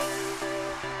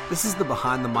This is the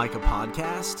Behind the Micah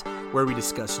podcast, where we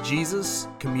discuss Jesus,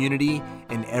 community,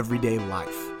 and everyday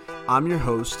life. I'm your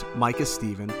host, Micah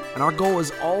Stephen, and our goal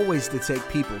is always to take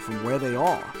people from where they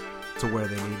are to where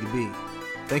they need to be.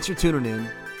 Thanks for tuning in.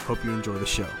 Hope you enjoy the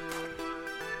show.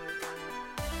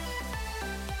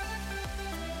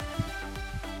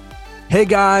 Hey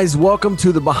guys, welcome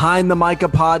to the Behind the Micah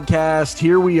podcast.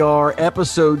 Here we are,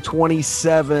 episode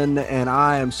 27, and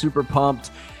I am super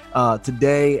pumped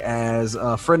today as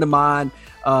a friend of mine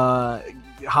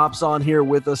hops on here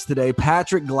with us today.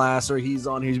 Patrick Glasser, he's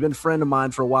on here. He's been a friend of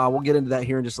mine for a while. We'll get into that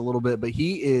here in just a little bit, but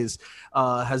he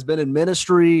has been in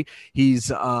ministry.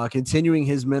 He's continuing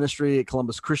his ministry at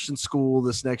Columbus Christian School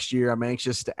this next year. I'm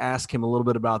anxious to ask him a little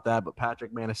bit about that, but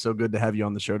Patrick, man, it's so good to have you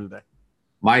on the show today.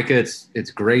 Micah,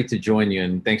 it's great to join you,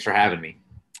 and thanks for having me.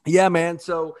 Yeah, man.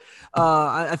 So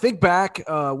I think back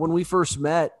when we first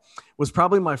met was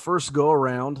probably my first go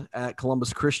around at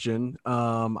Columbus Christian.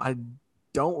 I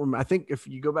don't remember. I think if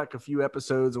you go back a few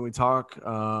episodes and we talk,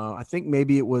 I think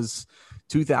maybe it was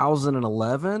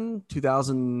 2011,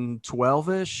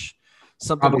 2012-ish,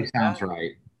 something Probably like sounds that.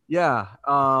 right. Yeah.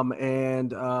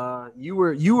 And you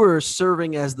were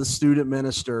serving as the student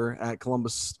minister at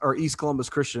Columbus or East Columbus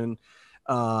Christian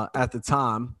at the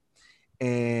time,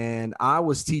 and I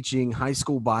was teaching high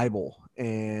school Bible,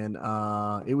 and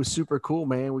it was super cool,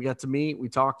 man. We got to meet. We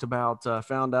talked about,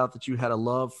 found out that you had a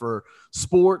love for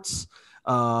sports,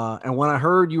 and when I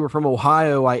heard you were from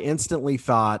Ohio, I instantly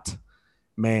thought,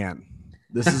 man,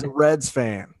 this is a Reds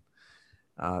fan.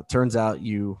 Turns out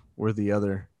you were the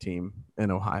other team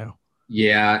in Ohio.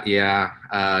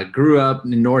 Yeah. Grew up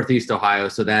in Northeast Ohio,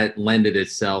 so that lended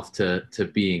itself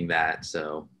to being that.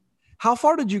 So, how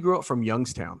far did you grow up from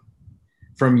Youngstown?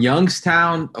 From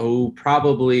Youngstown,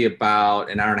 probably about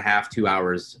an hour and a half, 2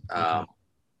 hours. Okay.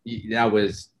 That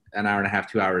was an hour and a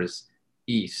half, 2 hours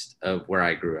east of where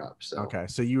I grew up. So okay,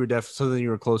 so you were so then you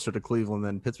were closer to Cleveland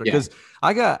than Pittsburgh. Yeah. Because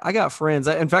I got friends.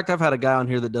 In fact, I've had a guy on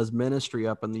here that does ministry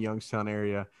up in the Youngstown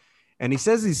area, and he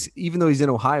says even though he's in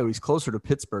Ohio, he's closer to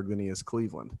Pittsburgh than he is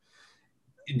Cleveland.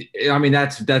 I mean,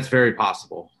 that's very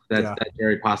possible. That's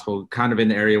very possible. Kind of in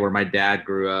the area where my dad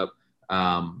grew up.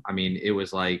 I mean, it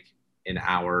was like an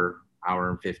hour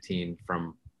and 15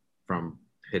 from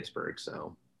Pittsburgh.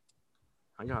 So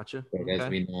I got you. As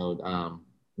we know,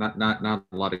 not a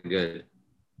lot of good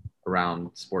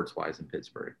around sports wise in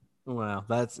Pittsburgh. Well,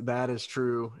 that is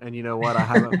true. And you know what? I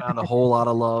haven't found a whole lot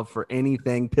of love for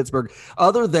anything Pittsburgh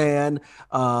other than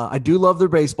I do love their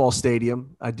baseball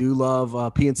stadium. I do love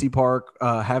PNC Park.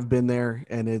 Have been there,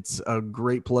 and it's a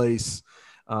great place.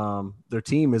 Their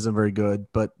team isn't very good,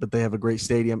 but they have a great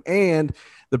stadium, and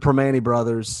the Permane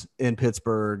brothers in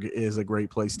Pittsburgh is a great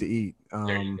place to eat.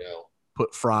 There you go.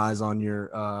 Put fries on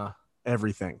your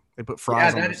everything. They put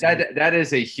fries on that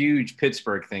is a huge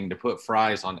Pittsburgh thing, to put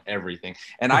fries on everything.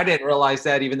 And I didn't realize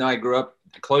that, even though I grew up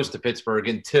close to Pittsburgh,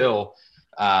 until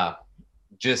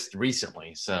just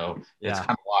recently. So it's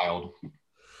kind of wild.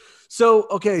 So,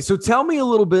 okay. So tell me a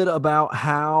little bit about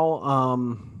how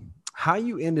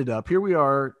you ended up here. We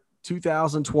are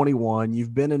 2021.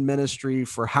 You've been in ministry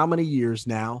for how many years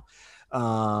now?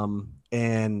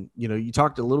 And you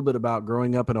talked a little bit about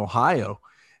growing up in Ohio.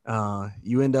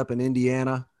 You end up in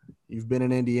Indiana. You've been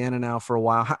in Indiana now for a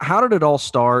while. How did it all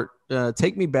start?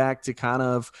 Take me back to kind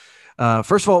of,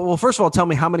 first of all, tell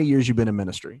me how many years you've been in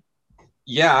ministry.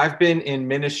 Yeah, I've been in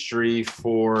ministry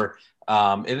for,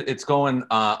 it's going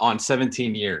on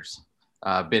 17 years.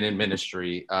 Been in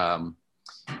ministry.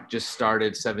 Just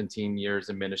started 17 years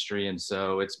in ministry. And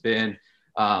so it's been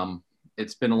a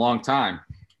long time.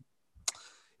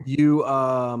 You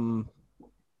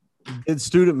did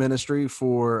student ministry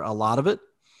for a lot of it.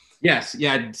 Yes.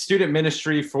 Yeah. Student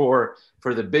ministry for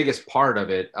the biggest part of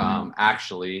it,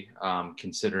 actually,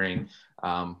 considering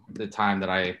the time that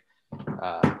I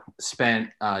spent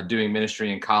doing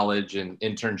ministry in college and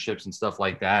internships and stuff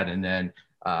like that. And then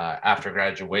after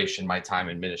graduation, my time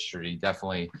in ministry,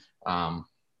 definitely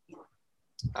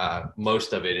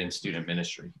most of it in student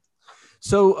ministry.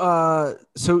 So how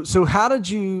did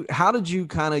you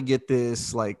kind of get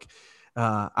this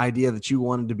idea that you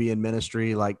wanted to be in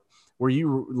ministry? Like, were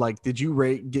you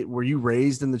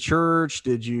raised in the church?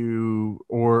 Did you,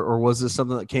 or was this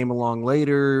something that came along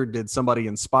later? Did somebody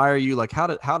inspire you? Like, how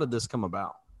did this come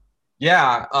about?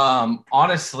 Yeah.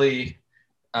 Honestly,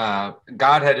 God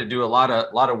had to do a lot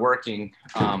of working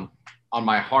on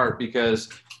my heart, because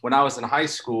when I was in high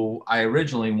school, I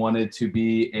originally wanted to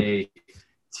be a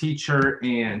teacher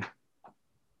and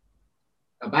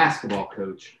a basketball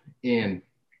coach. And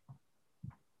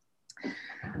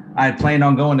I had planned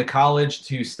on going to college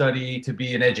to study to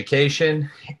be in education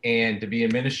and to be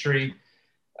in ministry.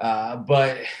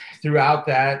 But throughout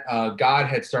that, God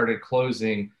had started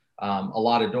closing a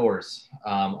lot of doors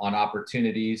on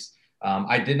opportunities.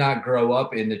 I did not grow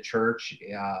up in the church.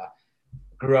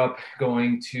 Grew up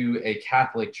going to a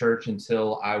Catholic church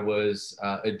until I was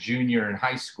a junior in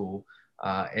high school.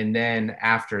 And then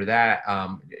after that,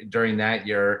 during that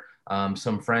year,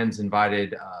 some friends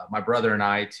invited my brother and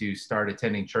I to start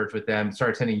attending church with them,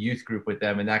 start attending youth group with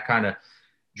them. And that kind of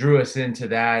drew us into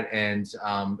that. And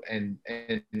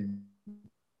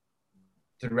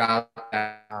throughout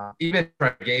that, even if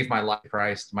I gave my life to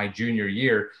Christ my junior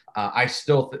year, I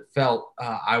still felt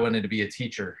I wanted to be a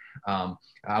teacher.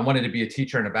 I wanted to be a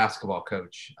teacher and a basketball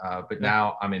coach, but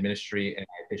now I'm in ministry and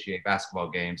I officiate basketball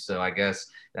games. So I guess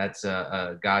that's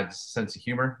God's sense of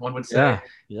humor, one would say.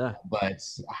 Yeah. But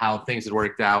how things had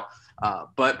worked out.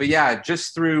 But yeah,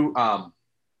 just through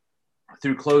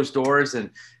closed doors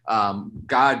and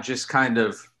God just kind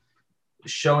of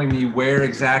showing me where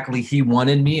exactly he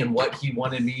wanted me and what he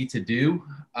wanted me to do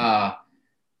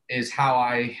is how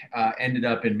I ended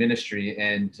up in ministry.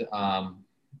 And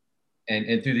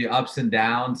through the ups and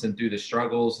downs and through the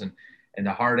struggles and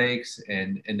the heartaches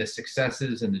and the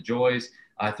successes and the joys,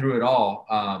 through it all,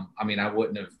 I mean, I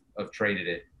wouldn't have traded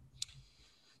it.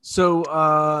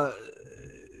 So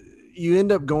you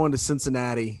end up going to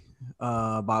Cincinnati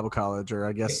Bible College, or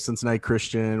I guess Cincinnati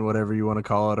Christian, whatever you want to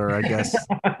call it, or I guess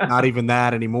not even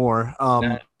that anymore.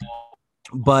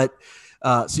 But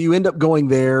so you end up going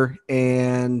there,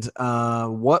 and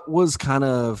what kind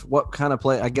of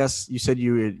play? I guess you said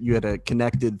you had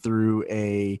connected through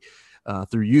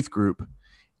through youth group,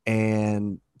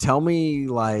 and tell me,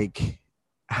 like,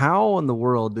 how in the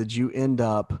world did you end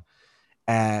up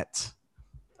at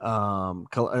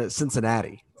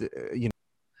Cincinnati? You know.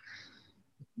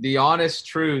 The honest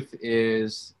truth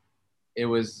is it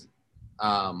was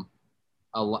a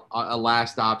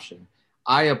last option.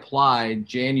 I applied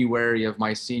January of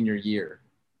my senior year,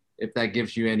 if that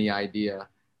gives you any idea.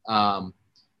 Not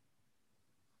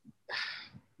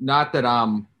that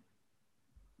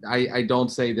I don't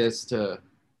say this to,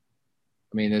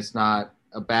 I mean, it's not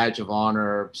a badge of honor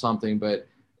or something, but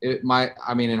in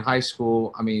high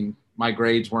school, I mean, my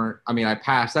grades weren't, I mean, I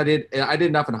passed. I did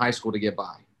enough in high school to get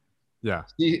by. Yeah.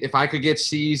 If I could get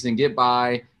C's and get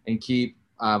by and keep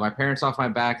my parents off my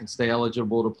back and stay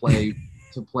eligible to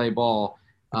play ball,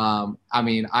 I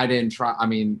mean, I didn't try. I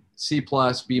mean, C+, B-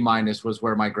 was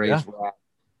where my grades were at.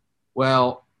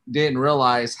 Well, didn't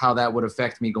realize how that would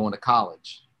affect me going to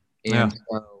college. And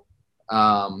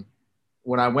so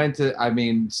when I went to, I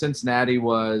mean, Cincinnati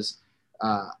was,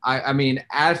 I mean,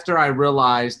 after I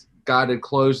realized God had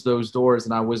closed those doors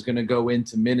and I was going to go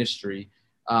into ministry,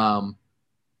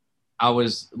 I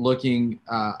was looking,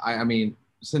 I mean,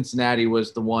 Cincinnati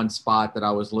was the one spot that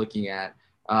I was looking at.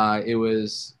 It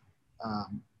was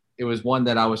one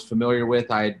that I was familiar with.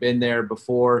 I had been there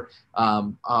before. I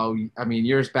mean,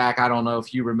 years back, I don't know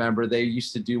if you remember, they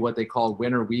used to do what they called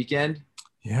Winter Weekend.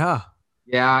 Yeah.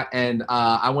 Yeah. And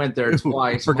I went there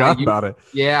twice. I forgot about it.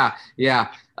 Yeah. Yeah.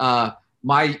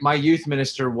 My youth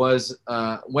minister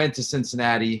went to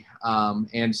Cincinnati.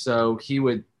 And so he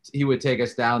would take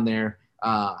us down there.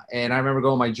 And I remember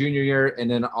going my junior year and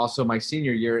then also my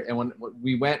senior year. And when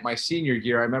we went my senior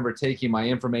year, I remember taking my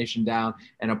information down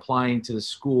and applying to the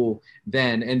school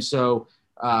then. And so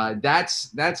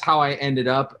that's how I ended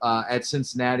up at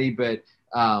Cincinnati. But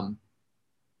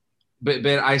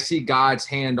I see God's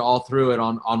hand all through it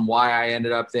on why I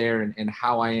ended up there and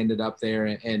how I ended up there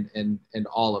and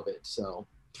all of it.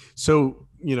 So,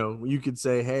 you know, you could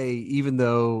say, hey, even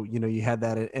though, you know, you had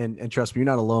that, and trust me, you're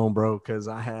not alone, bro. Cause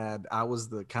I was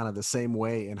the kind of the same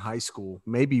way in high school,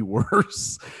 maybe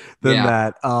worse than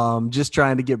that. Just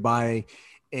trying to get by.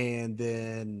 And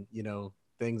then, you know,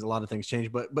 a lot of things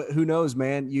change, but who knows,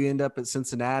 man, you end up at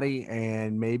Cincinnati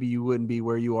and maybe you wouldn't be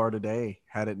where you are today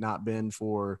had it not been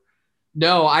for.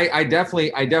 No, I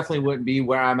definitely wouldn't be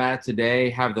where I'm at today,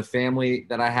 have the family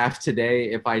that I have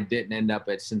today if I didn't end up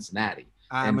at Cincinnati.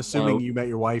 I'm assuming you met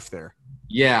your wife there.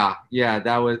 Yeah.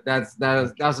 That was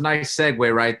a nice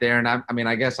segue right there. And I mean,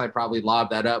 I guess I probably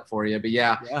lobbed that up for you, but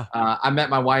I met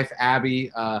my wife,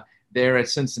 Abby, there at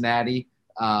Cincinnati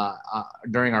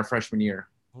during our freshman year.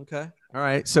 Okay. All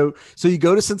right. So you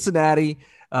go to Cincinnati,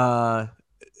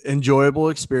 enjoyable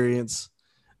experience.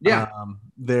 Yeah.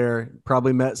 There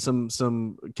probably met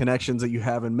some connections that you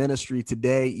have in ministry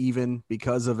today, even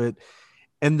because of it.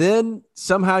 And then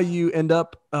somehow you end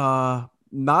up,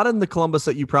 not in the Columbus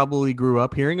that you probably grew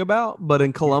up hearing about, but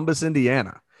in Columbus,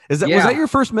 Indiana. Was that your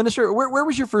first ministry? Where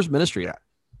was your first ministry at?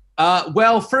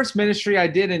 Well, first ministry, I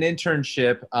did an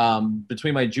internship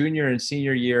between my junior and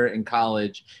senior year in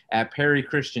college at Perry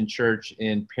Christian Church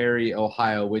in Perry,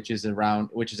 Ohio, which is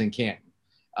in Canton.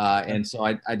 And so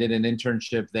I did an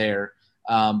internship there.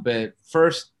 But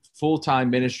first full-time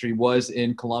ministry was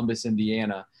in Columbus,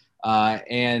 Indiana.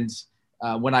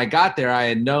 When I got there, I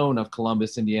had known of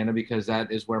Columbus, Indiana, because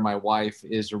that is where my wife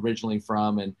is originally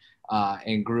from, and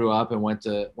grew up and went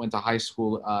to high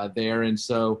school there. And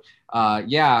so,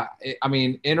 again,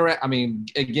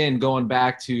 going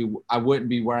back to, I wouldn't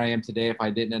be where I am today if I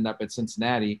didn't end up at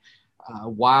Cincinnati.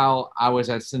 While I was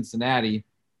at Cincinnati,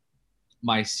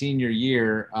 my senior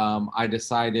year, I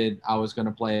decided I was going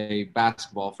to play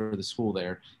basketball for the school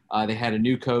there. They had a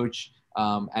new coach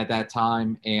at that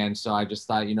time. And so I just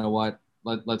thought, you know what,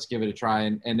 let's give it a try.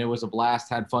 And it was a blast,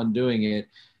 had fun doing it.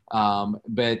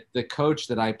 But the coach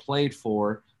that I played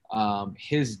for,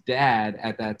 his dad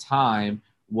at that time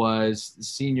was the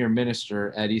senior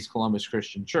minister at East Columbus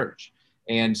Christian Church.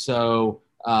 And so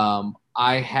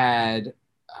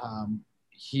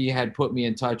he had put me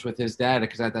in touch with his dad,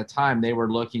 because at that time they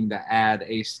were looking to add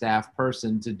a staff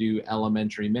person to do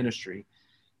elementary ministry.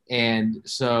 And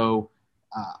so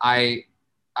I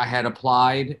had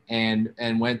applied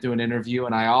and went through an interview.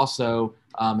 And I also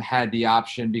had the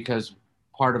option, because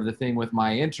part of the thing with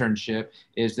my internship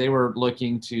is they were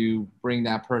looking to bring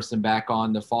that person back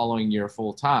on the following year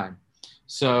full time.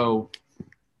 So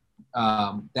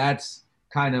that's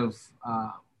kind of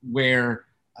where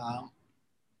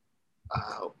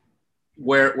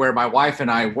my wife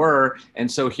and I were.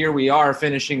 And so here we are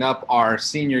finishing up our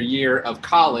senior year of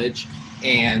college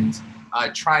and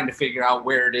trying to figure out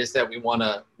where it is that we want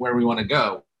to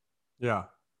go. Yeah.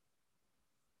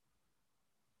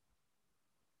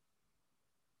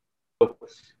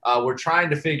 We're trying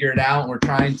to figure it out. And we're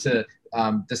trying to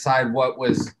decide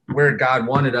where God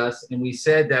wanted us. And we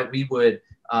said that we would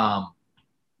go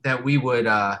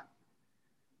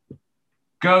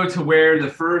to where the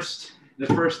first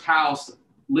house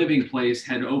living place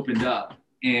had opened up.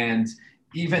 And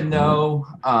even though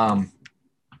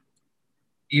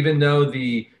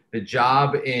the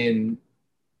job in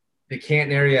the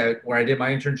Canton area where I did my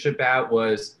internship at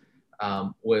was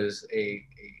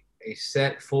a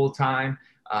set full-time,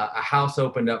 a house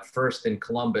opened up first in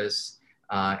Columbus,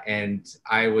 and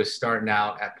I was starting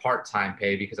out at part-time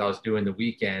pay because I was doing the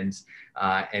weekends,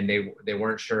 and they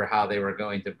weren't sure how they were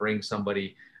going to bring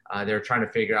somebody. They were trying to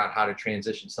figure out how to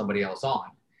transition somebody else on.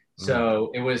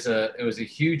 So it was a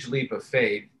huge leap of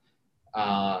faith,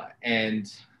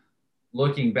 and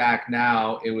looking back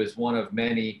now, it was one of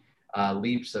many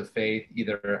leaps of faith,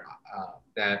 either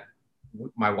that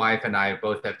my wife and I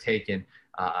both have taken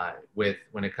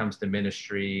when it comes to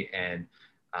ministry and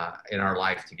in our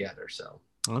life together. So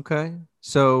okay,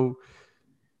 so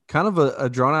kind of a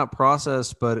drawn out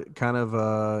process, but kind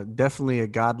of definitely a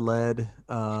God-led.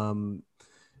 Through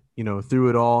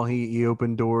it all, he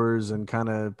opened doors and kind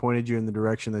of pointed you in the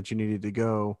direction that you needed to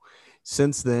go.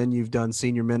 Since then, you've done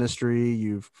senior ministry.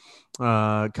 You've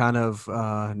now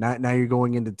you're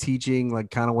going into teaching,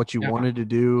 like kind of what you wanted to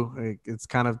do. It's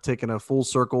kind of taken a full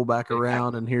circle back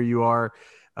around, and here you are.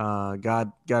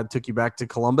 God took you back to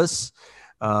Columbus,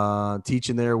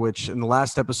 teaching there, which in the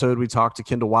last episode we talked to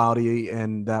Kendall Wildy,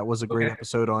 and that was a great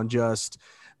episode on just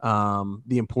the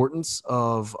importance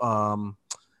of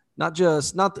not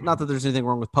that there's anything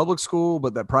wrong with public school,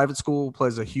 but that private school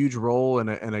plays a huge role and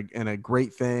a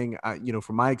great thing.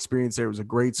 From my experience there, it was a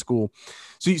great school.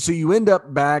 So you end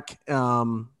up back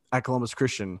at Columbus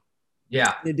Christian, in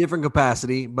a different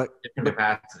capacity, but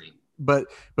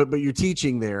you're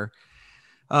teaching there.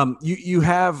 You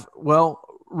have,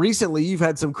 recently you've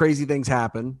had some crazy things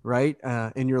happen, right?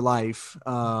 In your life,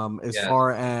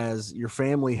 far as your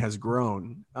family has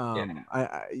grown.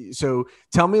 So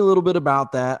tell me a little bit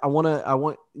about that. I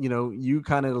want, you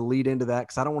kind of to lead into that,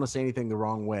 cause I don't want to say anything the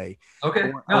wrong way.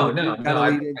 Okay.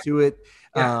 Lead into it.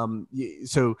 Yeah.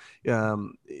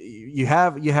 You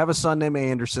have a son named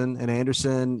Anderson, and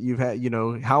Anderson, you've had,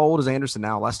 how old is Anderson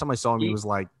now? Last time I saw him, he was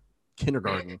like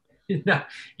kindergarten.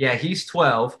 Yeah, he's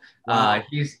 12. Wow.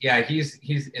 He's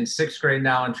in 6th grade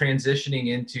now and transitioning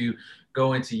into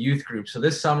going to youth group. So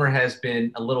this summer has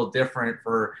been a little different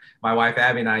for my wife,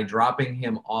 Abby, and I, dropping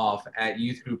him off at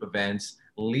youth group events,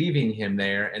 leaving him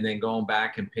there, and then going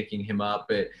back and picking him up.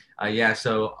 But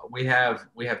so we have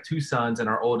 2 sons, and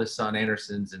our oldest son,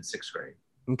 Anderson's, in 6th grade.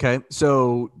 Okay.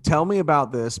 So tell me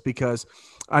about this, because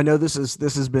I know this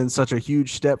has been such a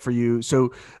huge step for you.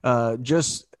 So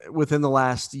just within the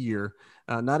last year,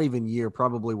 not even year,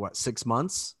 probably 6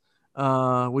 months,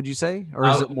 would you say, or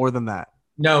is it more than that?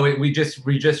 No, we just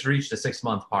reached the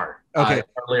 6-month part. Okay.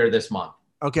 Earlier this month.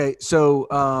 Okay, so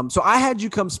I had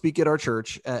you come speak at our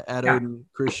church at Yeah. Odin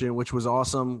Christian, which was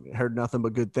awesome. Heard nothing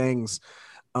but good things.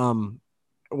 Um,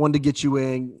 I wanted to get you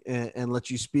in and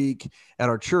let you speak at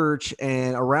our church.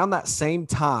 And around that same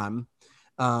time,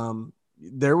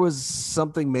 there was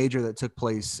something major that took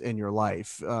place in your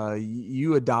life.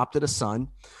 You adopted a son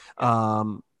Yeah.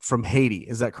 from Haiti.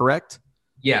 Is that correct?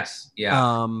 Yes.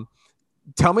 Yeah. Um,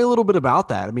 Tell me a little bit about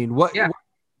that. I mean, Yeah.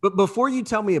 but before you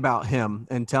tell me about him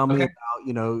and tell me Okay. about,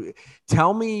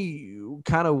 tell me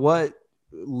kind of what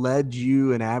led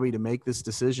you and Abby to make this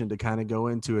decision to kind of go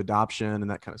into adoption and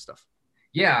that kind of stuff.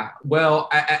 Yeah, well,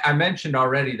 I mentioned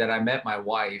already that I met my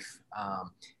wife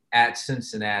at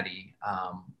Cincinnati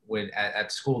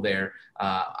at school there.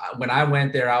 When I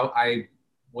went there, I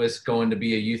was going to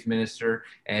be a youth minister,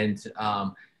 and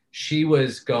she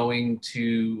was going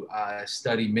to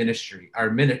study ministry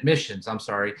or missions. I'm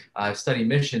sorry, study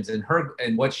missions,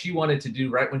 and what she wanted to do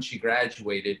right when she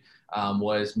graduated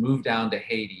was move down to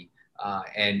Haiti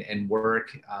and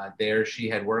work there. She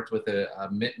had worked with a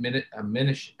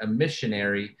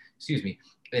missionary, excuse me,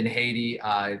 in Haiti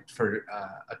for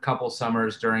a couple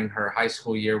summers during her high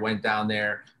school year. Went down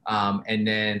there, and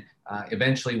then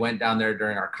eventually went down there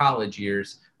during our college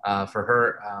years for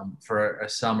her for a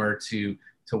summer to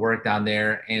work down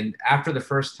there. And after the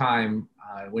first time,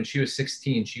 when she was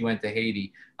 16, she went to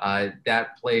Haiti.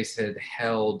 That place had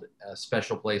held a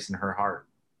special place in her heart.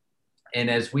 And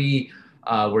as we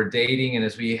were dating and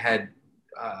as we had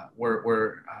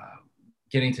were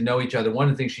getting to know each other, one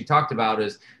of the things she talked about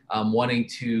is wanting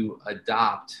to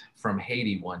adopt from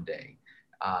Haiti one day.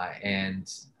 And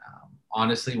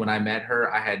honestly, when I met her,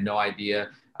 I had no idea.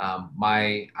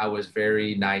 I was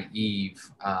very naive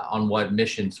on what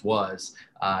missions was,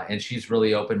 and she's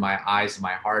really opened my eyes and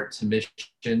my heart to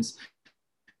missions.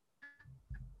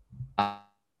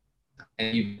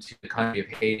 And even to the country of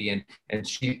Haiti, and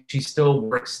she still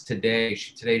works today.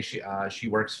 She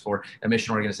works for a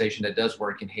mission organization that does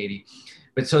work in Haiti.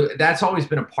 But so that's always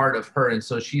been a part of her, and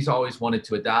so she's always wanted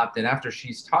to adopt. And after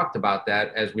she's talked about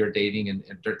that as we were dating and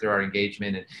through our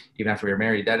engagement, and even after we were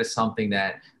married, that is something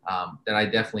that that I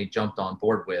definitely jumped on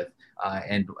board with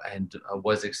and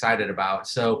was excited about.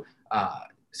 So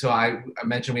I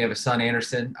mentioned we have a son,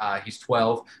 Anderson. He's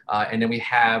 12, and then we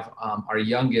have our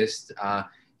youngest.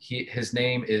 His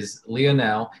name is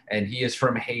Lionel, and he is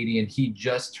from Haiti, and he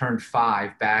just turned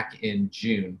 5 back in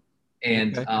June.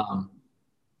 And Okay.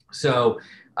 so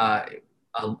uh,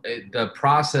 the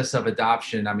process of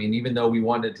adoption, I mean, even though we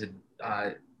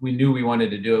knew we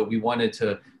wanted to do it, we wanted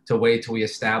to wait till we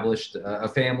established a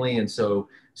family, and so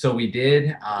we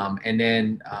did. And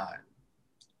then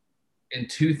in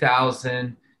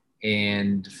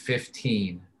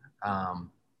 2015,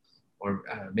 or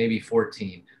maybe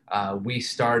 14, we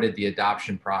started the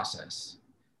adoption process.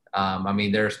 I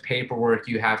mean, there's paperwork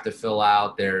you have to fill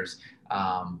out.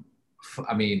 I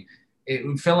mean,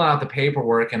 filling out the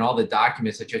paperwork and all the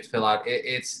documents that you have to fill out,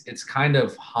 it's kind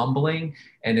of humbling,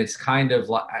 and it's kind of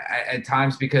like at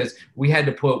times, because we had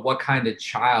to put what kind of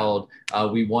child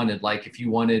we wanted. Like if you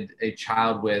wanted a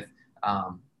child with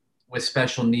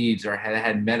special needs or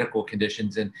had medical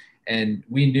conditions, and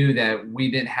we knew that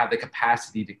we didn't have the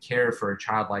capacity to care for a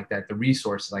child like that, the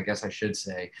resources, I guess I should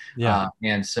say. Yeah.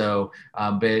 And so,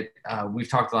 but we've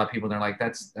talked to a lot of people, and they're like,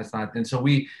 that's not. And so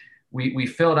we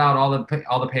filled out all the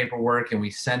paperwork, and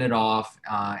we sent it off,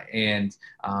 and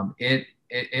it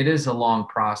is a long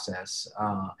process.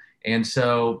 And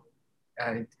so,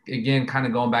 again, kind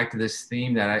of going back to this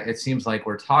theme that it seems like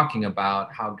we're talking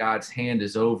about, how God's hand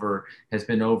has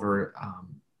been over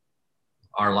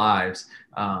our lives.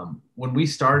 When we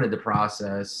started the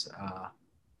process,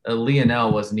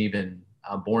 Lionel wasn't even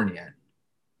born yet.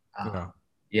 Yeah.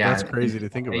 Yeah, That's crazy to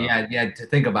think about. yeah. To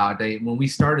think about when we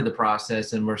started the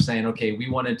process, and we're saying, okay, we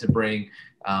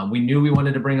knew we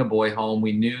wanted to bring a boy home.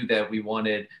 We knew that we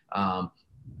wanted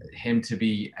him to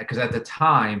be, because at the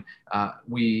time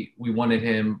we wanted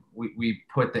him. We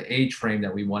put the age frame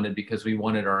that we wanted, because we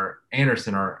wanted our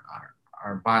Anderson,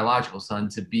 our biological son,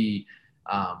 to be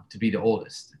the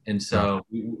oldest, and so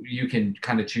you can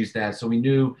kind of choose that. So we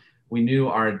knew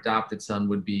our adopted son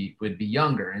would be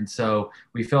younger, and so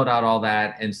we filled out all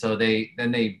that, and so they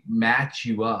match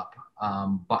you up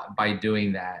by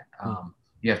doing that.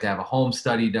 You have to have a home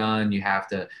study done. You have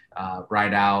to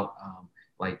write out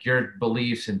like your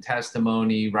beliefs and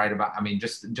testimony, write about. I mean,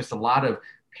 just a lot of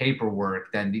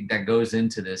paperwork that goes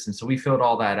into this, and so we filled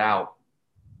all that out.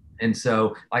 And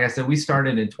so, like I said, we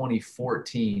started in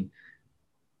 2014,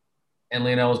 and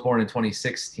Lionel was born in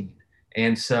 2016.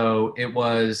 And so it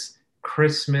was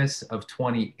Christmas of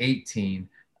 2018,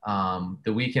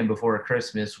 the weekend before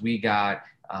Christmas, we got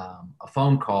a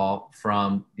phone call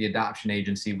from the adoption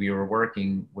agency we were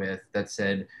working with that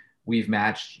said, "We've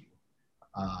matched you."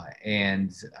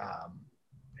 And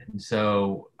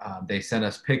so they sent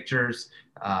us pictures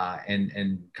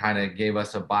and kind of gave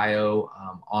us a bio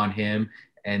on him.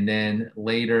 And then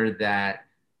later that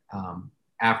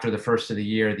after the first of the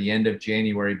year, the end of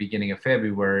January, beginning of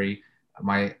February,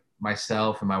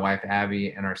 myself and my wife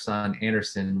Abby and our son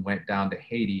Anderson went down to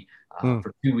Haiti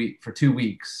for 2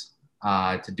 weeks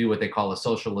to do what they call a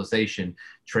socialization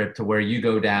trip, to where you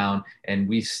go down, and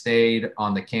we stayed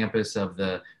on the campus of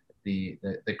the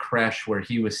creche where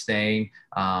he was staying,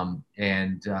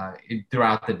 and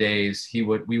throughout the days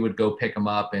we would go pick him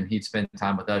up, and he'd spend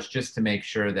time with us just to make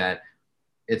sure that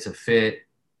it's a fit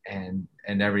and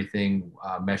everything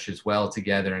meshes well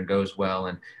together and goes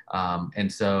well.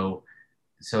 And so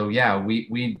yeah,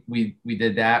 we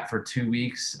did that for 2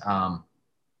 weeks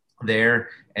there.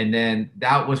 And then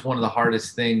that was one of the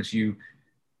hardest things. You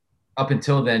up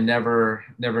until then never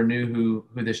knew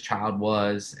who this child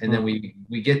was. And then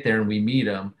we get there and we meet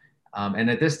him. And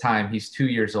at this time he's 2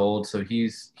 years old. So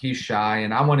he's shy.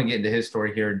 And I want to get into his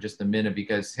story here in just a minute,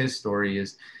 because his story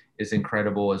is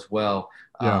incredible as well.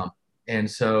 Yeah.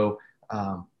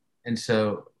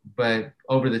 But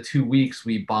over the 2 weeks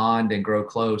we bond and grow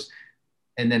close,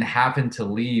 and then happen to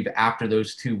leave after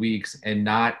those 2 weeks and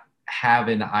not have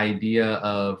an idea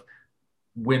of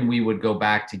when we would go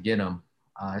back to get him.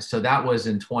 So that was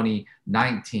in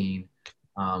 2019.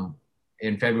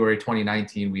 In February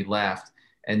 2019, we left.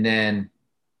 And then.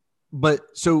 But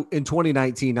so in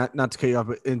 2019, not to cut you off,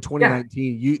 but in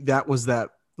 2019,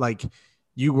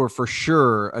 you were for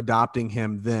sure adopting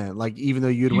him then. Like, even though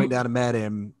you went down and met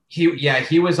him.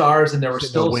 He was ours, and there are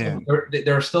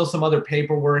still some other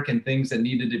paperwork and things that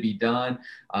needed to be done,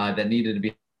 that needed to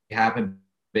be happen.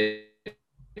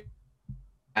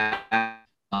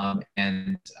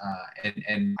 And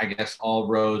I guess all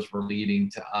roads were leading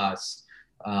to us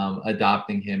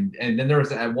adopting him. And then there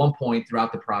was at one point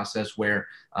throughout the process where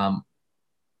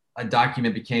a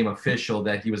document became official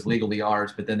that he was legally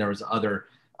ours, but then there was other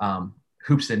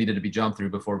hoops that needed to be jumped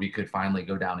through before we could finally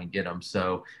go down and get him.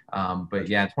 So, but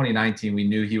yeah, 2019, we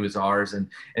knew he was ours. And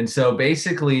so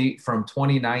basically from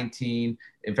 2019,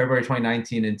 in February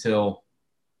 2019 until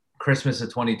Christmas of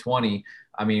 2020,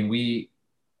 I mean,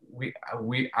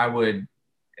 I would,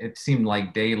 it seemed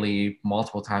like daily,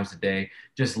 multiple times a day,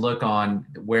 just look on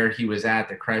where he was at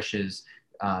the creches,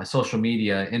 social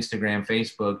media, Instagram,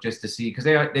 Facebook, just to see, because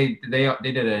they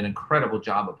did an incredible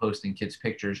job of posting kids'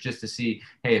 pictures, just to see,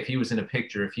 hey, if he was in a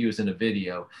picture, if he was in a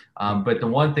video. But the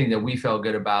one thing that we felt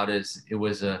good about is it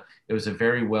was a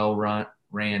very well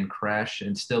ran creche,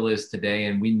 and still is today,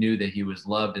 and we knew that he was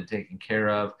loved and taken care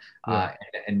of,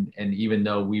 and even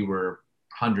though we were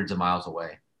hundreds of miles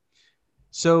away.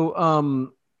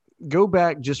 So go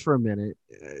back just for a minute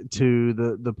to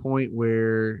the point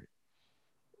where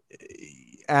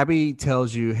Abby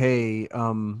tells you, hey,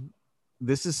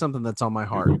 this is something that's on my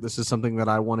heart. This is something that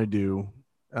I want to do.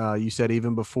 You said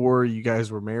even before you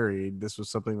guys were married, this was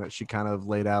something that she kind of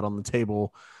laid out on the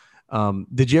table.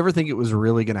 Did you ever think it was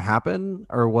really going to happen?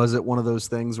 Or was it one of those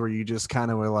things where you just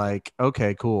kind of were like,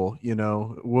 okay, cool.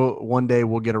 One day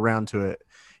we'll get around to it,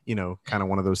 kind of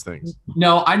one of those things?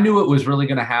 No, I knew it was really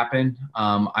going to happen.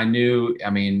 I knew,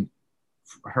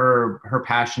 her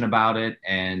passion about it.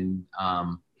 And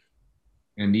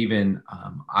even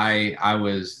I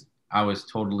was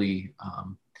totally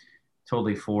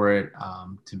for it,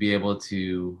 to be able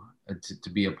to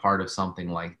be a part of something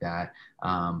like that.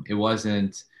 It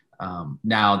wasn't.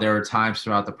 Now there were times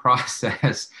throughout the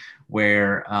process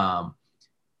where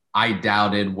I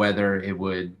doubted whether it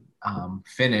would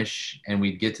finish and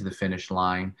we'd get to the finish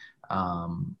line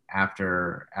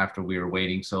after we were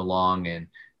waiting so long, and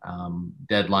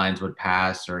deadlines would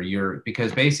pass,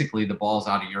 because basically the ball's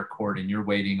out of your court and you're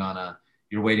waiting on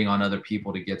other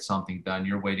people to get something done.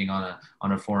 You're waiting on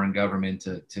a foreign government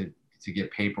to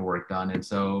get paperwork done. And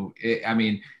so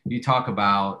you talk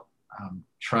about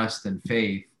trust and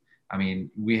faith.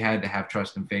 We had to have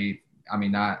trust and faith.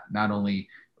 Not only,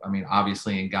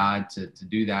 obviously in God to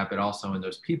do that, but also in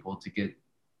those people to get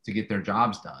their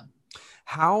jobs done.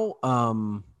 How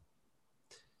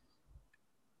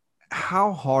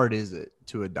hard is it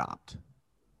to adopt?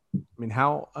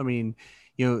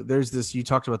 There's this, you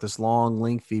talked about this long,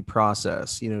 lengthy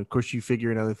process, of course you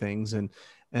figure in other things, and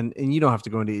you don't have to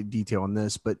go into detail on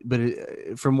this, but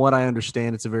from what I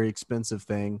understand, it's a very expensive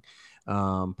thing,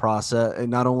 process, and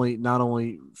not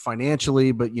only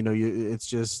financially, but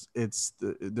there's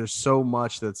so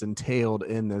much that's entailed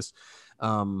in this.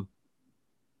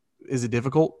 Is it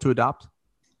difficult to adopt?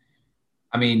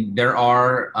 I mean, there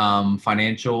are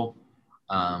financial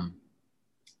um,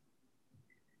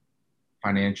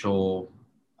 financial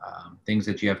things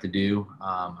that you have to do.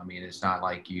 I mean, it's not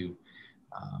like you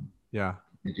um, Yeah.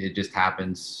 it just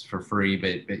happens for free,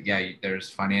 but yeah, there's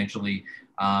financially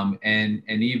and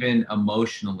even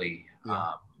emotionally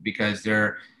Yeah. because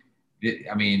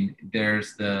I mean,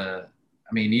 there's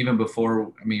I mean, even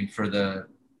before, I mean, for the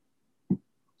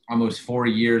almost 4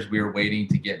 years we were waiting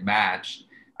to get matched.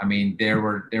 I mean, there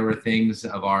were things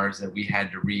of ours that we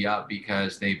had to re-up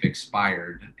because they've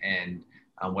expired, and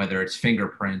whether it's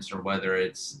fingerprints or whether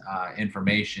it's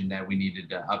information that we needed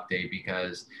to update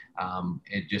because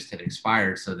it just had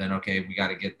expired. So then, okay, we got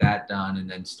to get that done and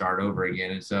then start over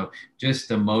again. And so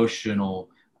just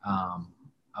um,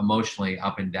 emotionally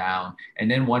up and down. And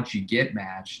then once you get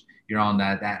matched, you're on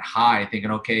that high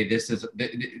thinking, okay,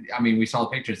 I mean, we saw the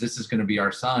pictures, this is going to be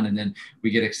our son. And then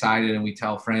we get excited and we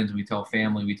tell friends, we tell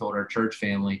family, we told our church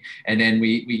family, and then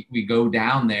we go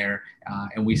down there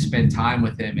and we spend time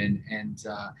with him, and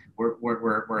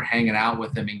we're hanging out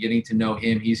with him and getting to know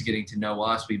him. He's getting to know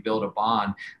us. We build a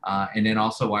bond. And then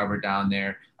also while we're down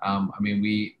there, I mean,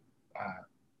 we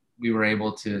were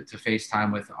able to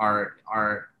FaceTime with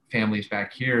our families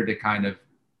back here to kind of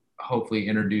hopefully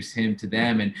introduce him to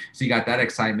them. And so you got that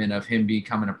excitement of him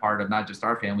becoming a part of not just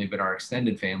our family, but our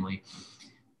extended family.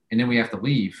 And then we have to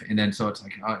leave. And then, so it's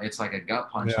like a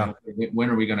gut punch. Yeah. Like, when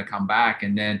are we going to come back?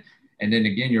 And then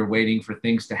again, you're waiting for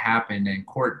things to happen and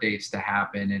court dates to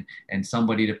happen and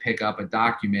somebody to pick up a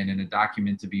document and a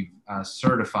document to be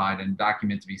certified and a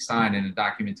document to be signed and a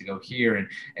document to go here.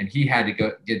 And he had to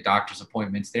go get doctor's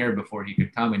appointments there before he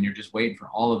could come. And you're just waiting for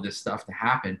all of this stuff to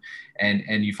happen.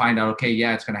 And you find out, okay,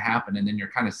 yeah, it's going to happen. And then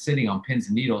you're kind of sitting on pins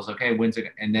and needles. Okay, when's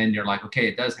it? And then you're like, okay,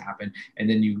 it does happen. And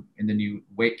then you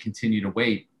wait, continue to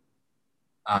wait.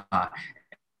 Uh,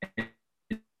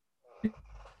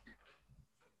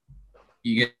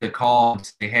 you get the call and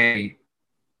say, hey,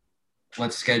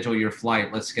 let's schedule your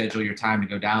flight. Let's schedule your time to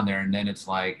go down there. And then it's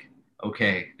like,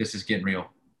 okay, this is getting real.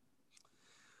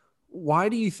 Why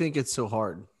do you think it's so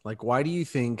hard? Like, why do you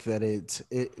think that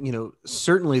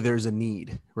certainly there's a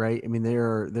need, right? I mean,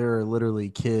 there are literally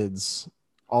kids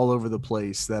all over the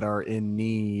place that are in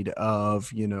need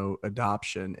of,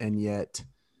 adoption. And yet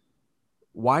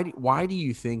why do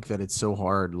you think that it's so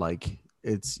hard? Like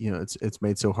it's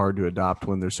made so hard to adopt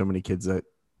when there's so many kids that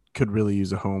could really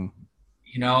use a home.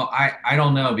 I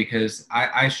don't know, because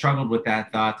I struggled with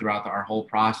that thought throughout our whole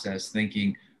process,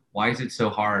 thinking, why is it so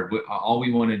hard? All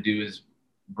we want to do is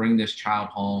bring this child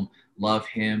home, love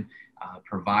him,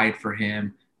 provide for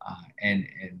him, and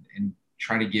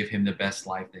try to give him the best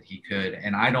life that he could.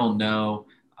 And I don't know.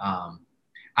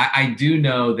 I do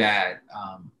know that.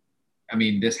 I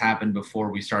mean, this happened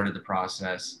before we started the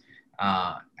process.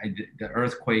 The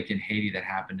earthquake in Haiti that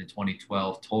happened in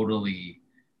 2012 totally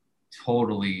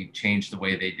changed the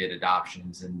way they did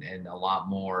adoptions, and a lot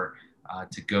more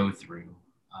to go through.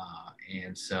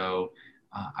 And so,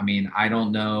 I mean, I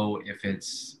don't know if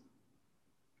it's,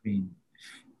 I mean,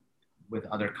 with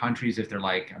other countries, if they're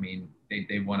like, I mean,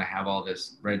 they want to have all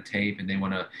this red tape and they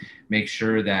want to make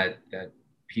sure that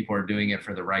people are doing it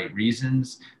for the right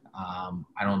reasons.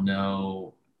 I don't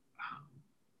know.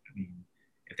 I mean,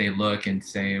 if they look and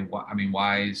say, well, I mean,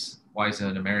 why is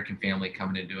an American family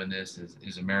coming and doing this?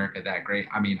 Is America that great?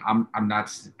 I mean, I'm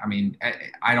not. I mean,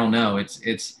 I don't know.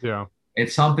 Yeah.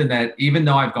 It's something that, even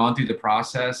though I've gone through the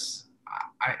process,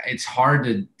 it's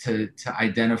hard to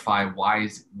identify why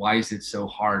is it so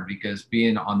hard, because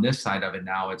being on this side of it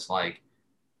now, it's like,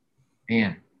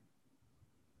 man,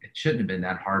 it shouldn't have been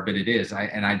that hard, but it is.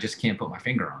 I just can't put my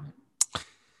finger on it.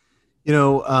 You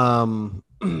know,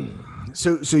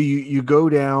 so you go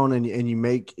down and you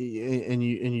make and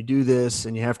you do this,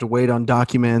 and you have to wait on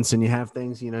documents, and you have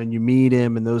things, and you meet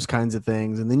him and those kinds of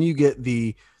things, and then you get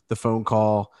the phone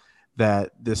call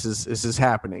that this is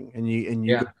happening, and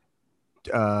you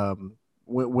Yeah.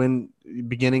 when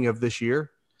beginning of this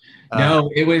year. No,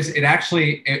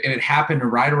 it happened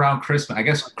right around Christmas. I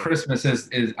guess Christmas is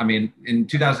I mean, in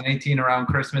 2018 around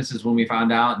Christmas is when we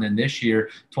found out. And then this year,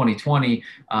 2020,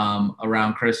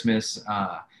 around Christmas,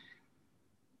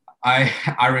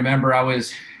 I remember I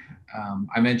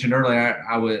mentioned earlier,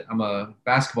 I'm a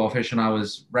basketball official, and I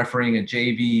was refereeing a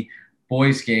JV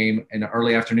boys game in the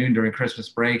early afternoon during Christmas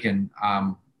break. And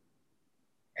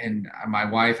my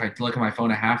wife, I look at my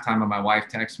phone at halftime, and my wife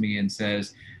texts me and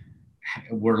says,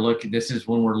 this is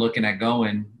when we're looking at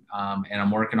going, and I'm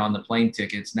working on the plane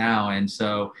tickets now. And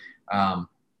so,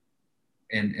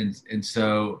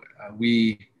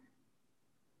 we,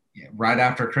 right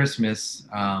after Christmas,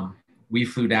 we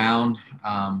flew down,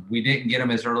 We didn't get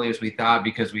him as early as we thought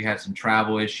because we had some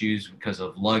travel issues because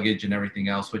of luggage and everything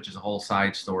else, which is a whole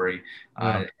side story.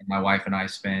 My wife and I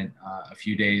spent a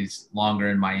few days longer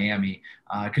in Miami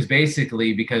because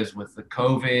because with the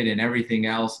COVID and everything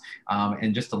else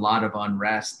and just a lot of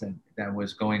unrest that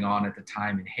was going on at the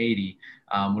time in Haiti,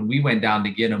 when we went down to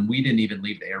get him, we didn't even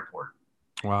leave the airport.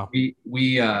 Wow.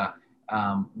 We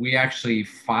actually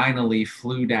finally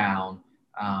flew down.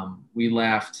 We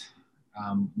left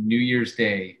New Year's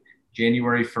Day,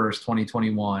 January 1st,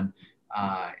 2021.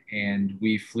 And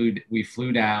we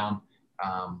flew down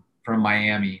from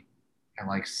Miami at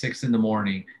like 6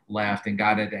 a.m, left and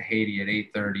got into Haiti at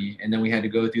 8:30. And then we had to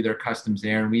go through their customs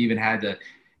there. And we even had to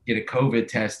get a COVID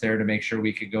test there to make sure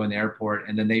we could go in the airport.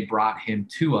 And then they brought him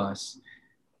to us.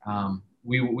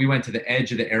 We went to the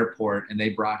edge of the airport and they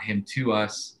brought him to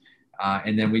us.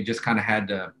 And then we just kind of had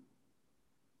to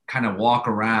walk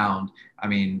around. I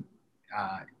mean,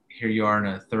 here you are in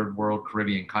a third world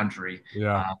Caribbean country.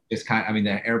 Yeah.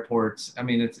 The airports,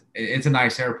 it's a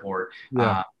nice airport,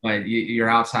 yeah. But you're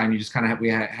outside and you just we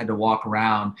had to walk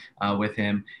around with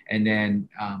him. And then,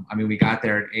 we got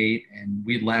there at 8 and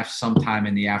we left sometime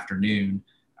in the afternoon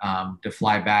to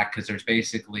fly back because there's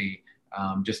basically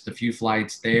just a few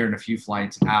flights there and a few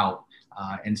flights out.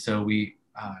 And so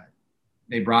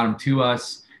they brought him to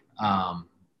us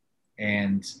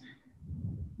and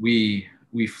we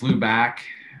flew back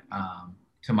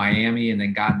to Miami and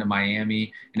then got into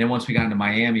Miami. And then once we got into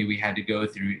Miami, he had to go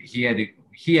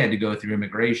through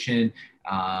immigration.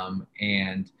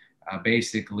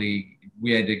 Basically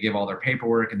we had to give all their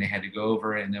paperwork and they had to go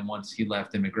over it. And then once he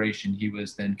left immigration, he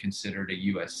was then considered a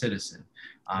US citizen,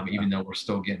 even though we're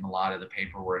still getting a lot of the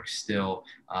paperwork still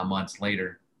months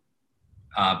later.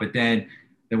 But then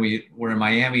we were in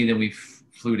Miami, then we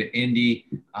flew to Indy.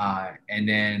 And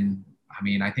then,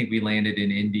 I think we landed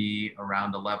in Indy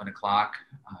around 11 o'clock.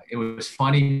 It was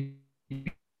funny.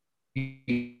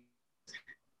 We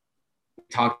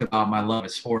talked about my love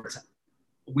of sports.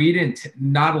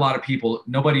 Not a lot of people,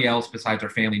 nobody else besides our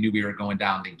family knew we were going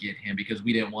down to get him because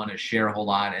we didn't want to share a whole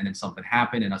lot and then something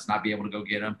happened and us not be able to go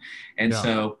get him. And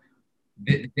so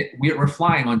we're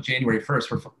flying on January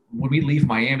 1st. When we leave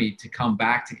Miami to come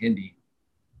back to Indy,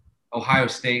 Ohio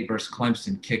State versus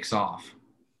Clemson kicks off.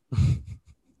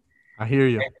 I hear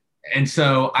you. And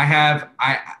so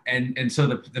so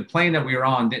the plane that we were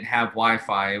on didn't have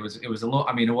Wi-Fi. It was a little,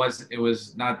 it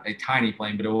was not a tiny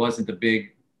plane, but it wasn't the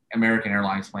big American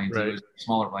Airlines planes. Right. It was a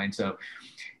smaller plane. So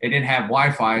it didn't have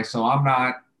Wi-Fi. So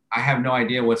I have no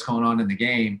idea what's going on in the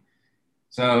game.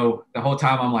 So the whole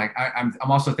time I'm like, I'm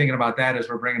also thinking about that as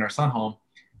we're bringing our son home.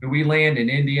 But we land in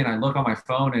Indy and I look on my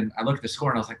phone and I look at the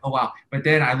score and I was like, oh, wow. But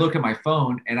then I look at my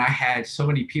phone and I had so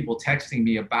many people texting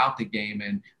me about the game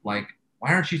and like,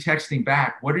 why aren't you texting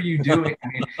back? What are you doing?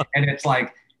 And it's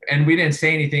like, and we didn't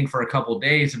say anything for a couple of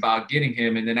days about getting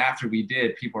him. And then after we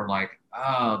did, people are like,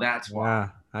 oh, that's why.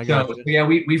 Yeah,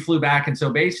 we flew back. And so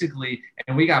basically,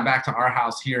 and we got back to our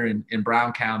house here in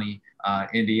Brown County,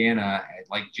 Indiana, at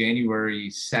like January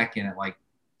 2nd at like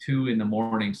 2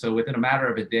 a.m. So within a matter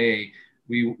of a day,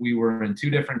 we were in 2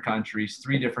 different countries,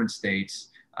 3 different states,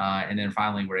 and then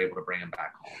finally we're able to bring him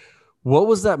back home. What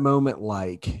was that moment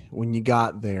like when you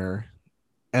got there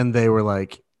and they were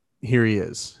like, here he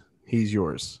is, he's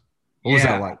yours? What was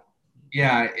that like?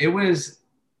 Yeah, it was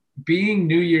being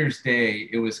New Year's Day.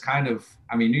 It was kind of,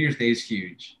 New Year's Day is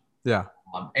huge. Yeah.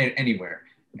 Anywhere.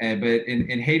 But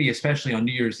in Haiti, especially on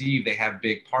New Year's Eve, they have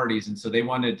big parties. And so they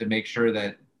wanted to make sure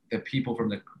that the people from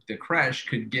the creche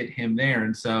could get him there.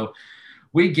 And so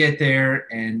we get there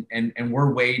and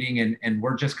we're waiting and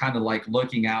we're just kind of like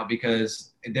looking out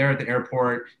because they're at the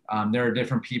airport. There are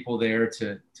different people there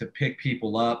to pick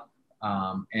people up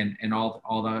and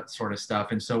all that sort of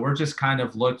stuff. And so we're just kind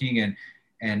of looking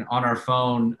and on our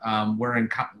phone, we're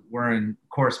in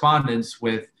correspondence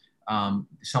with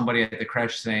somebody at the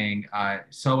creche saying,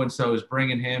 so-and-so is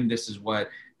bringing him. This is what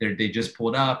they just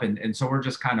pulled up. And so we're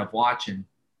just kind of watching.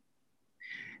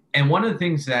 And one of the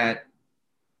things that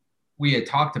we had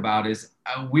talked about is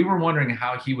we were wondering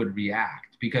how he would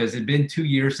react because it'd been 2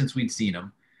 years since we'd seen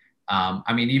him.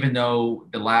 Even though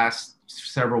the last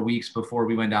several weeks before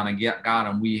we went down and got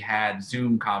him, we had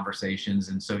Zoom conversations.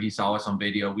 And so he saw us on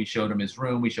video. We showed him his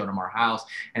room. We showed him our house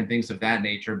and things of that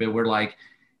nature. But we're like,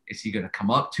 is he going to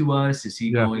come up to us? Is he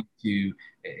going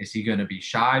to be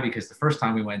shy? Because the first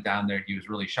time we went down there, he was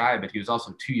really shy, but he was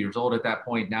also 2 years old at that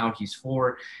point. Now he's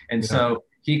 4. And so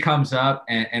he comes up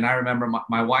and I remember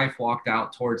my wife walked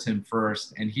out towards him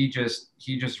first and he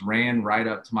just ran right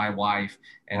up to my wife.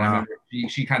 And I remember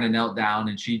she kind of knelt down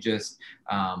and she just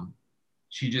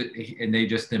and they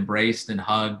just embraced and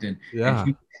hugged, and Yeah.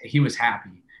 he was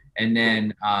happy. And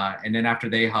then after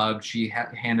they hugged, she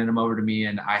handed him over to me,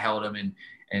 and I held him,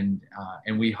 and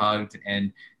we hugged,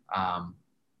 and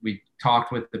we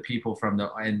talked with the people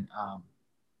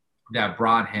that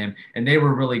brought him, and they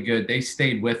were really good. They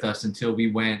stayed with us until we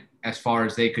went as far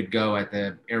as they could go at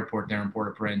the airport there in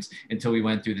Port-au-Prince, until we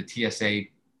went through the TSA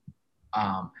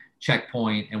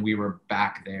checkpoint, and we were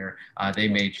back there. They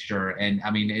made sure, and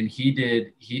I mean, and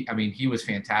he was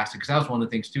fantastic, because that was one of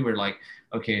the things too. We're like,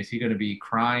 okay, is he going to be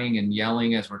crying and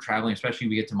yelling as we're traveling, especially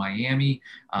when we get to Miami,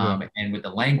 and with the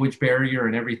language barrier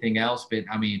and everything else? But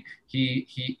I mean,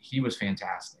 he was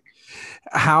fantastic.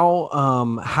 How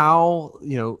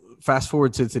fast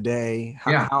forward to today,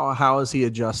 how has he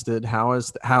adjusted? How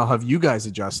have you guys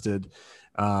adjusted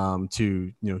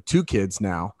to 2 kids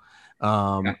now?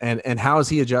 And how is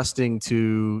he adjusting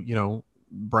to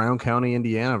Brown County,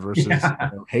 Indiana versus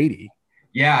Haiti?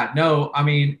 Yeah, no, I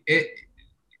mean,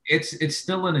 it's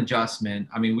still an adjustment.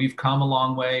 I mean, we've come a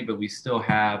long way, but we still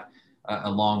have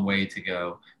a long way to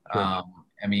go. Sure.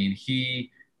 I mean, he's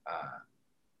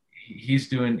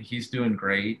doing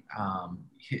great.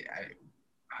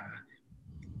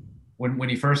 When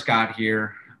he first got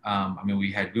here, I mean,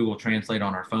 we had Google Translate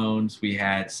on our phones. We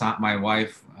had my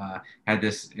wife had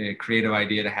this creative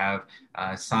idea to have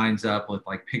signs up with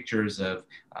like pictures of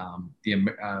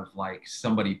like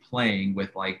somebody playing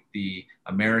with like the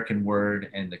American word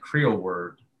and the Creole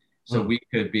word, so we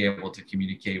could be able to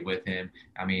communicate with him.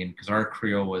 I mean, because our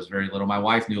Creole was very little. My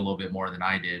wife knew a little bit more than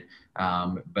I did,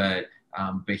 but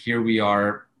here we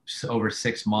are over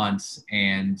 6 months,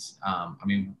 and I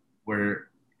mean,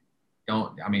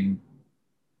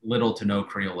 little to no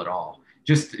Creole at all.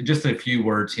 Just a few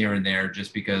words here and there,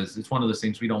 just because it's one of those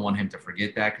things we don't want him to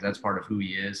forget that, because that's part of who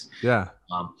he is. Yeah.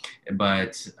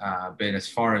 But as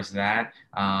far as that,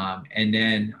 and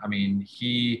then I mean,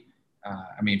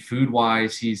 food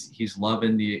wise, he's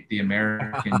loving the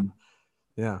American.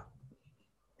 Yeah.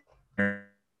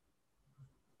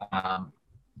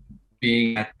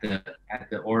 Being at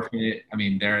the orphanage, I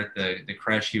mean, there at the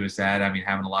creche he was at, I mean,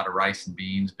 having a lot of rice and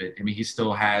beans, but I mean, he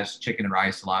still has chicken and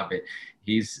rice a lot, but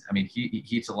he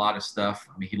eats a lot of stuff.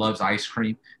 I mean, he loves ice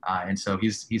cream, and so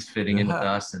he's fitting in with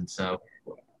us, and so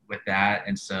with that,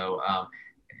 and so I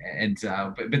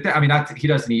mean, he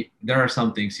doesn't eat. There are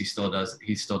some things he still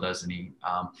doesn't eat,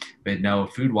 but no,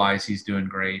 food wise, he's doing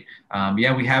great.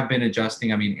 Yeah, we have been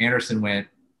adjusting. I mean, Anderson went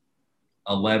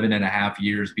 11 and a half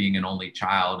years being an only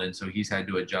child, and so he's had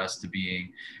to adjust to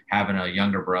having a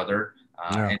younger brother,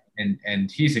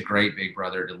 and he's a great big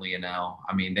brother to Lionel.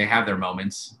 I mean, they have their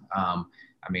moments, I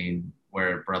mean,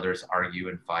 where brothers argue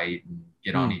and fight and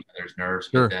get on each other's nerves,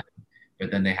 Sure. but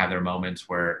then they have their moments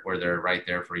where they're right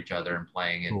there for each other and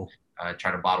playing, and try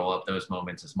to bottle up those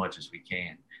moments as much as we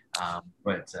can.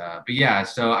 But yeah,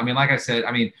 so I mean, like I said,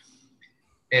 I mean,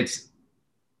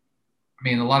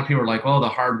 a lot of people are like, "Oh, the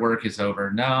hard work is over."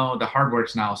 No, the hard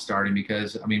work's now starting,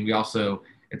 because I mean, we got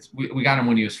him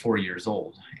when he was 4 years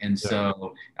old, and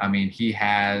so I mean, he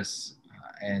has,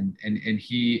 and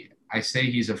I say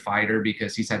he's a fighter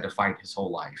because he's had to fight his whole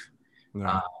life.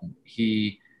 Yeah.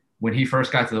 When he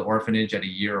first got to the orphanage at a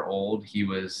year old, he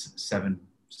was 7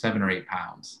 or 8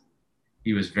 pounds.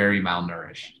 He was very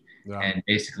malnourished. Yeah. And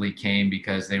basically came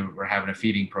because they were having a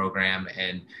feeding program,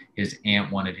 and his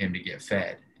aunt wanted him to get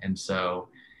fed. And so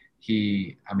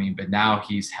but now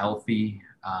he's healthy.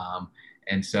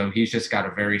 And so he's just got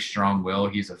a very strong will.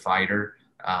 He's a fighter.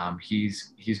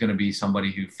 He's going to be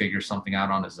somebody who figures something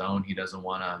out on his own. He doesn't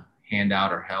want to hand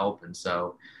out or help. And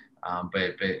so,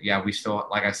 but yeah, we still,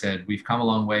 like I said, we've come a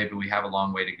long way, but we have a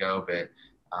long way to go, but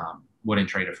wouldn't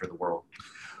trade it for the world.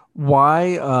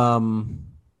 Why,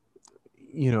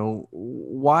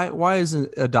 why is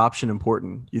adoption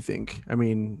important, you think? I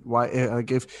mean, why,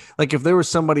 if there was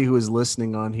somebody who is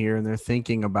listening on here and they're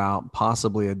thinking about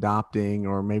possibly adopting,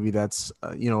 or maybe that's,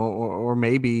 or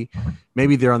maybe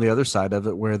they're on the other side of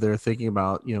it, where they're thinking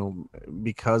about,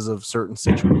 because of certain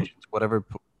situations, whatever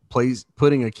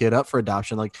putting a kid up for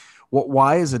adoption, like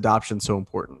why is adoption so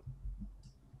important,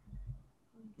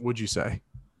 would you say?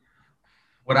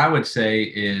 What I would say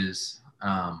is,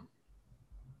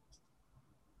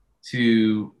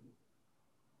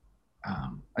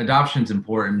 adoption is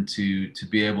important to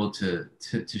be able to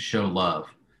show love.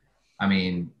 I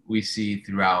mean, we see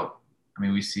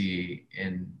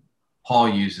in Paul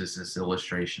uses this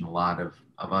illustration a lot of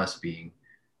us being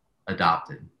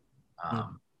adopted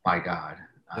by God.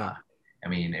 I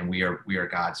mean, and we are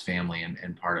God's family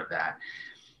and part of that.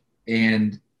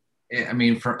 And I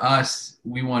mean, for us,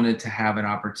 we wanted to have an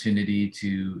opportunity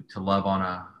to love on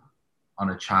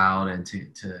a child, and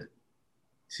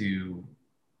to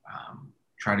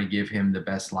try to give him the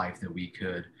best life that we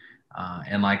could.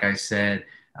 And like I said,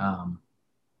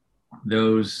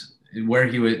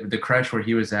 the creche where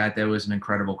he was at, that was an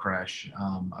incredible creche.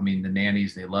 I mean, the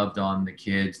nannies, they loved on the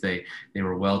kids. They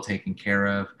were well taken care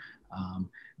of.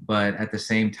 But at the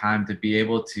same time, to be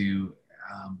able to,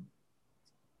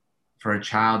 for a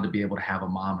child to be able to have a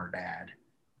mom or dad,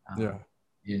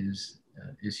 is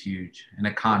huge, and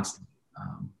a constant.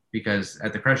 Because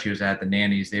at the creche he was at, the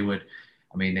nannies, they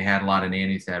had a lot of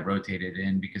nannies that rotated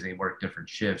in because they worked different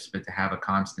shifts, but to have a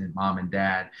constant mom and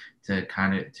dad to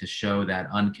show that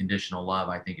unconditional love,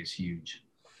 I think is huge.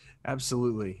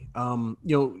 Absolutely.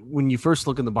 When you first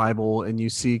look in the Bible and you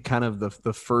see kind of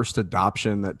the first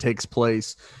adoption that takes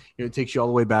place, it takes you all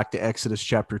the way back to Exodus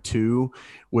chapter 2,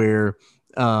 where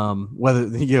whether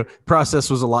the process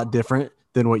was a lot different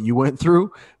than what you went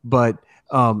through, but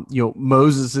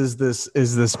Moses is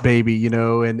this baby,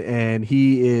 and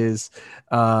he is,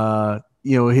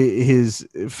 his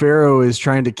Pharaoh is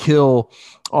trying to kill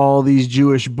all these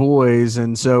Jewish boys.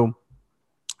 And so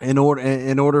in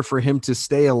order for him to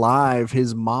stay alive,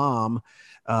 his mom,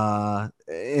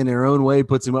 in her own way,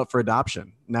 puts him up for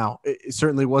adoption. Now, it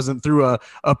certainly wasn't through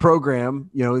a program,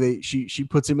 she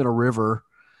puts him in a river,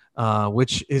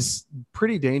 which is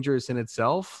pretty dangerous in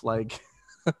itself. Like,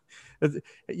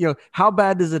 how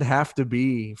bad does it have to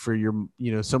be for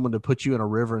someone to put you in a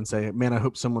river and say, man, I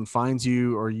hope someone finds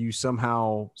you or you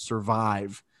somehow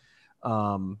survive.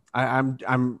 I'm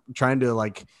trying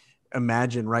to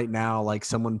imagine right now,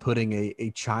 someone putting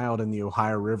a child in the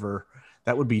Ohio River.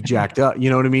 That would be jacked up. You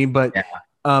know what I mean? But,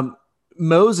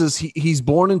 Moses, he's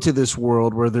born into this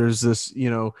world where there's this,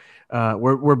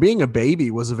 where being a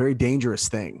baby was a very dangerous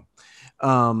thing.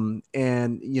 And,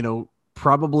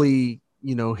 probably,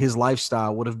 his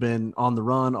lifestyle would have been on the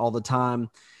run all the time.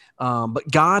 But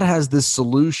God has this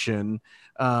solution,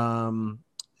 to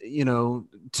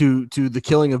the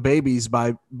killing of babies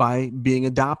by being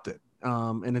adopted,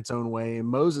 in its own way. And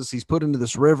Moses, he's put into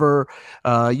this river,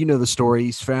 the story.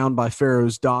 He's found by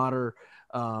Pharaoh's daughter,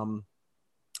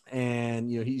 and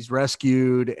he's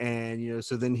rescued, and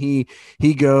so then he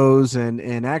goes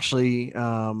and actually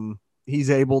he's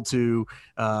able to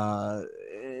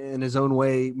in his own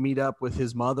way meet up with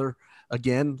his mother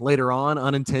again later on,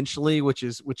 unintentionally, which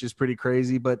is pretty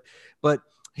crazy. But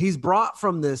he's brought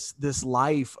from this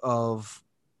life of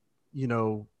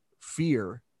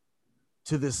fear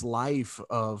to this life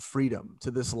of freedom, to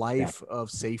this life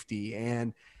of safety.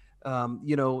 And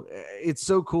it's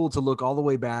so cool to look all the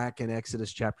way back in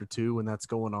Exodus chapter 2 when that's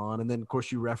going on. And then of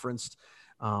course you referenced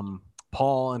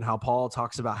Paul, and how Paul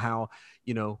talks about how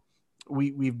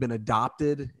we've been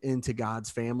adopted into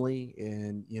God's family,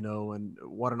 and and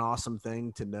what an awesome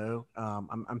thing to know.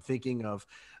 I'm thinking of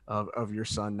your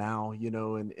son now,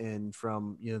 and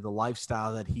from the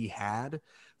lifestyle that he had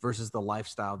versus the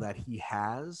lifestyle that he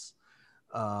has.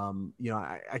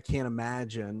 I can't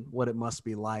imagine what it must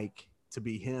be like to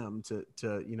be him,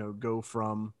 to go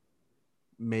from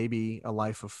maybe a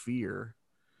life of fear.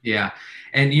 Yeah.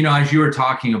 And, as you were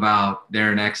talking about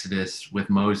there in Exodus with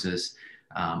Moses,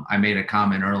 I made a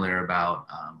comment earlier about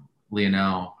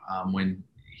Lionel. When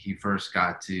he first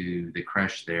got to the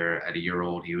creche there at a year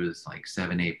old, he was like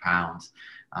 7-8 pounds.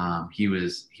 He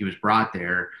was brought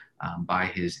there by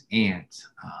his aunt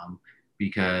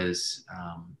because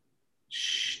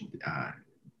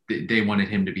they wanted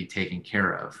him to be taken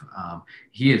care of.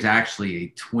 He is actually a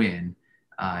twin,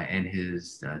 and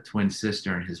his twin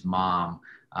sister and his mom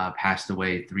passed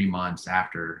away 3 months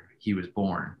after he was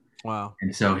born. Wow.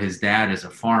 And so his dad is a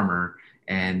farmer.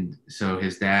 And so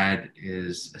his dad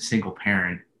is a single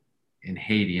parent in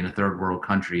Haiti, in a third world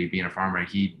country, being a farmer.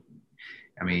 He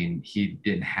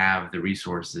didn't have the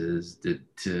resources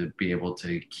to be able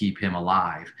to keep him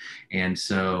alive. And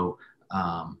so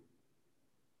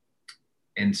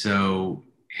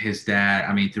his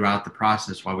dad, throughout the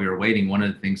process while we were waiting, one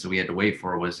of the things that we had to wait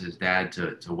for was his dad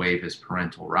to waive his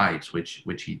parental rights, which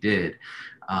he did.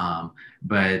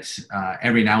 But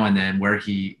every now and then where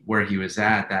he was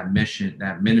at, that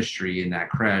ministry in that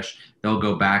creche, they'll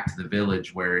go back to the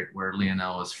village where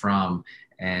Lionel is from.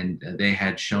 And they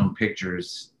had shown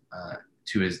pictures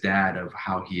to his dad of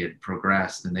how he had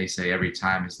progressed. And they say every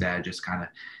time his dad just kind of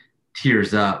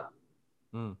tears up.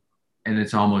 And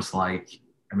it's almost like,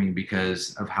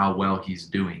 because of how well he's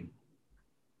doing.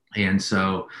 And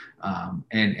so,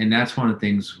 and that's one of the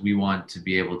things we want to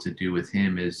be able to do with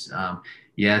him is,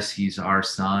 yes, he's our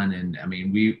son. And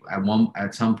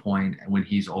at some point when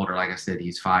he's older, like I said,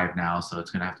 he's 5 now, so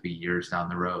it's going to have to be years down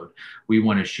the road. We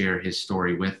want to share his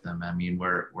story with them.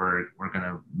 We're going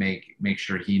to make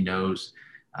sure he knows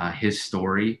his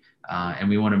story, and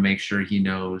we want to make sure he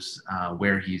knows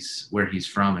where he's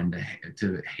from, and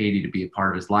to Haiti to be a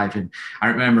part of his life. And I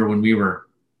remember when we were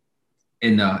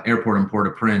in the airport in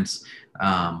Port-au-Prince,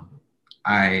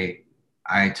 I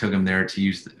took him there to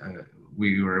use.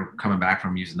 We were coming back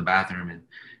from using the bathroom, and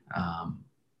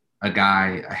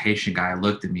a Haitian guy,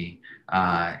 looked at me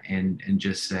and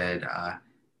just said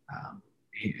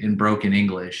in broken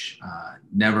English,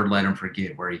 "Never let him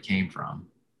forget where he came from."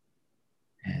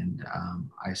 And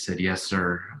I said, "Yes,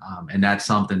 sir." And that's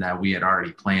something that we had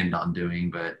already planned on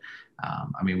doing, but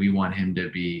I mean, we want him to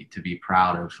be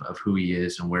proud of who he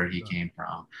is and where he came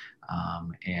from.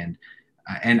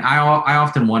 And I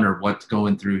often wonder what's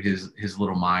going through his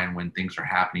little mind when things are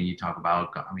happening. You talk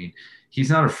about, I mean, he's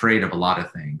not afraid of a lot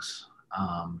of things.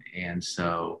 And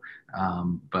so,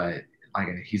 but like,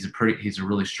 he's a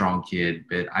really strong kid,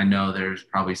 but I know there's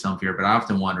probably some fear, but I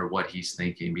often wonder what he's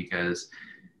thinking, because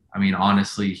I mean,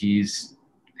 honestly, he's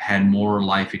had more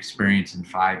life experience in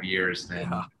 5 years than,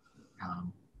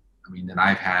 than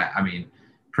I've had. I mean,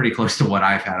 pretty close to what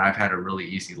I've had. I've had a really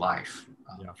easy life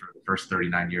for the first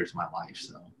 39 years of my life.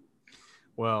 So,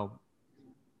 well,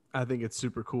 I think it's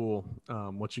super cool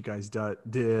what you guys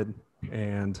did,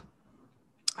 and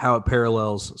how it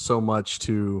parallels so much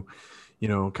to, you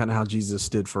know, kind of how Jesus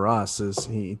did for us. Is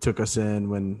he took us in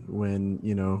when,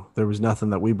 you know, there was nothing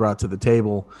that we brought to the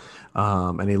table,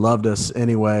 and he loved us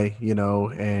anyway, you know,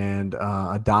 and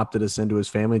adopted us into his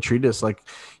family, treated us like,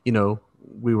 you know,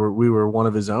 we were one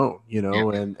of his own, you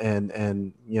know. Yeah.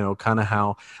 and you know, kind of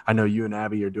how I know you and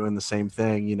Abby are doing the same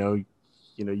thing, you know,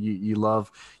 you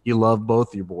love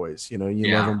both your boys, you know,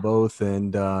 you love them both.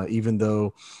 And even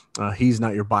though he's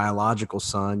not your biological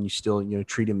son, you still, you know,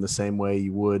 treat him the same way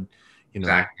you would, you know,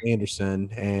 exactly. Anderson.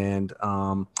 And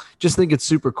just think it's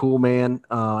super cool, man.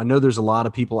 I know there's a lot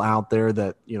of people out there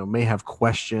that, you know, may have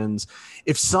questions.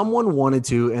 If someone wanted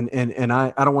to, and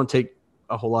I don't want to take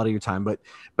a whole lot of your time, but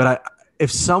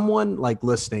if someone like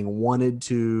listening wanted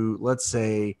to, let's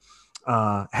say,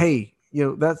 hey, you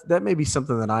know, that may be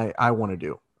something that I want to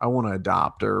do. I want to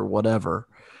adopt or whatever.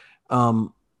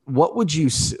 What would you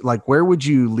like? Where would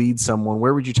you lead someone?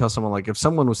 Where would you tell someone, like, if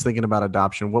someone was thinking about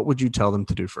adoption, what would you tell them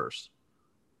to do first?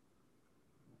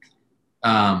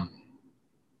 I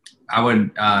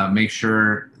would make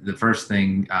sure the first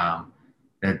thing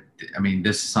that, I mean,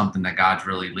 this is something that God's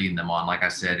really leading them on. Like I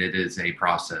said, it is a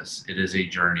process. It is a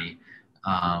journey.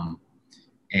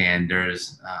 And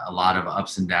there's a lot of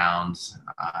ups and downs,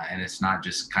 and it's not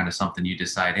just kind of something you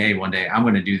decide, hey, one day I'm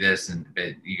going to do this,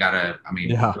 but you got to, I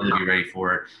mean, really be ready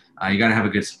for it. You got to have a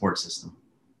good support system.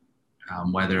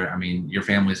 Whether, I mean, your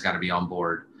family's got to be on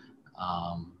board.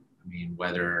 I mean,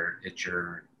 whether it's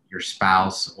your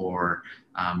spouse or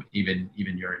even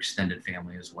your extended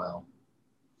family as well.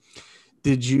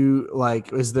 Did you,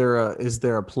 like, is there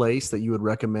a place that you would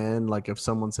recommend? Like, if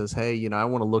someone says, hey, you know, I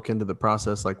want to look into the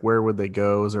process, like, where would they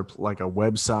go? Is there like a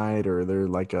website, or there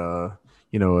like a,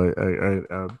 you know,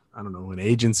 a I don't know, an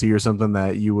agency or something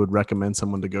that you would recommend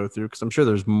someone to go through? Because I'm sure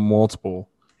there's multiple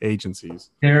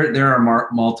agencies. There are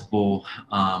multiple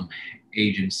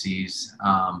agencies,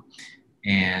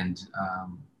 and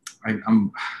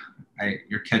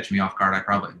you're catching me off guard. I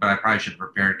probably should have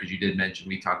prepared, because you did mention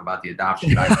we talk about the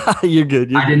adoption. You're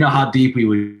good. I didn't know how deep we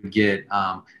would get.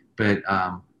 But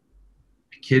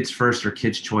Kids First or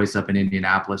Kids Choice up in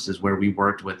Indianapolis is where we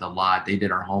worked with a lot. They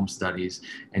did our home studies,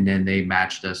 and then they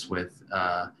matched us with,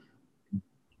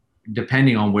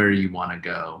 depending on where you want to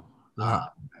go.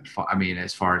 I mean,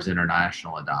 as far as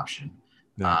international adoption.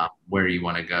 Where you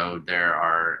want to go, there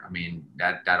are, I mean,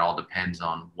 that all depends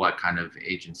on what kind of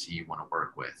agency you want to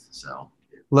work with. So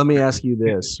let me ask you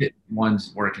this.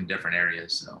 One's work in different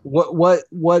areas. So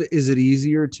what is it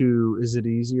easier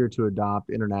to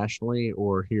adopt internationally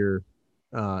or here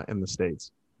in the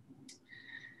States?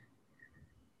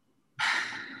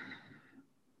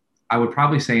 I would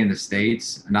probably say in the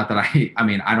States. Not that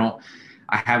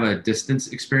I have a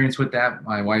distance experience with that.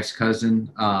 My wife's cousin,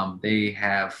 they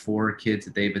have 4 kids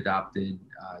that they've adopted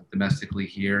domestically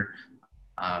here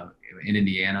in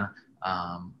Indiana.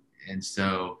 And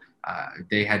so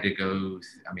they had to go,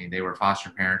 I mean, they were foster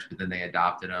parents, but then they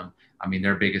adopted them. I mean,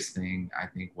 their biggest thing, I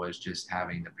think, was just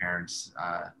having the parents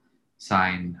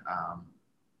sign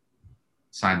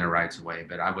their rights away.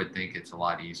 But I would think it's a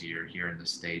lot easier here in the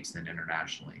States than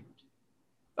internationally.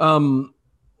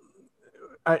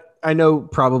 I know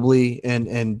probably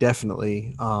and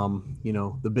definitely, you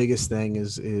know, the biggest thing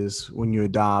is when you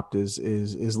adopt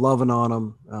is loving on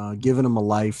them, giving them a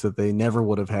life that they never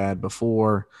would have had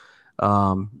before,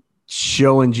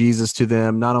 showing Jesus to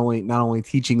them, not only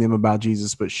teaching them about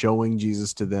Jesus, but showing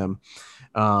Jesus to them.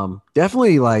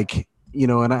 Definitely, like,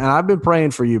 and I've been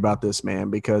praying for you about this, man,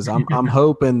 because I'm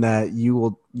hoping that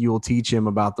you will teach him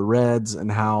about the Reds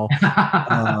and how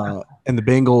and the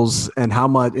Bengals and how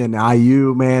much in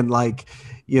IU, man, like,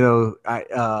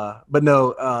 but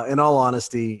no, in all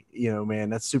honesty, man,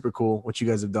 that's super cool what you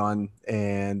guys have done,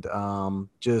 and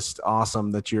just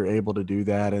awesome that you're able to do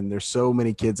that. And there's so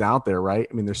many kids out there, right?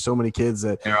 I mean, there's so many kids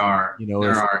that there are,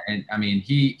 and I mean,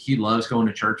 he loves going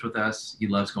to church with us. He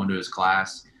loves going to his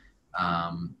class.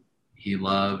 He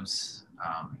loves,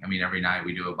 I mean, every night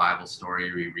we do a Bible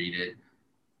story, we read it.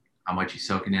 How much he's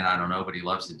soaking in, I don't know, but he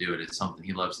loves to do it. It's something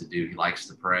he loves to do. He likes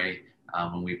to pray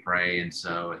when we pray, and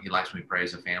so he likes when we pray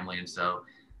as a family. And so,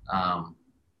 I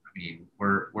mean,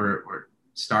 we're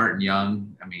starting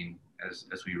young. I mean,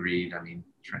 as we read, I mean,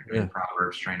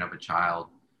 Proverbs, train up a child.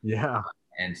 Yeah.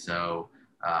 And so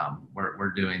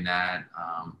we're doing that,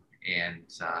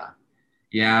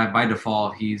 yeah, by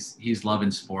default, he's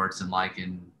loving sports and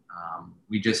liking.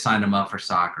 We just signed him up for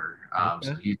soccer,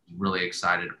 so he's really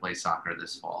excited to play soccer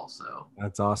this fall. So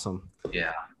that's awesome.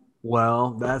 Yeah.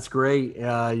 Well, that's great. You're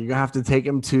gonna have to take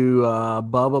him to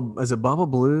Bubba. Is it Bubba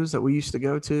Blues that we used to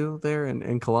go to there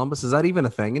in Columbus? Is that even a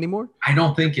thing anymore? I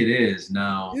don't think it is.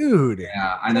 No, dude.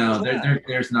 Yeah, I know.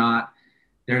 There's not.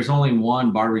 There's only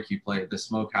one barbecue place. The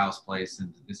Smokehouse place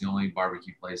is the only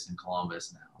barbecue place in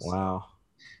Columbus now. So. Wow.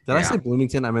 Did I say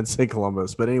Bloomington? I meant to say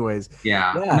Columbus, but anyways.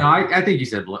 Yeah. No, I think you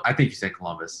said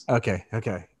Columbus. Okay.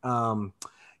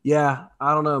 Yeah,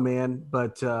 I don't know, man,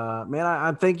 but man,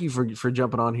 I thank you for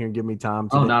jumping on here and giving me time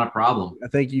today. Oh, not a problem. I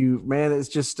thank you, man. It's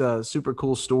just a super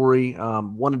cool story.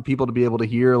 Wanted people to be able to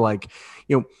hear, like,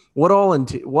 what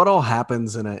all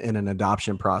happens in an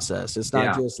adoption process. It's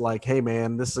not just like, hey,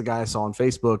 man, this is a guy I saw on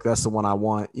Facebook. That's the one I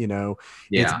want.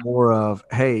 It's more of,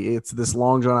 hey, it's this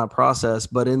long drawn out process,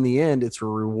 but in the end, it's a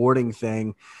rewarding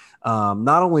thing.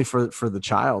 Not only for the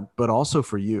child, but also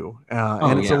for you.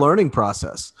 And it's a learning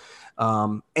process.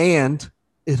 And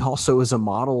it also is a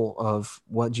model of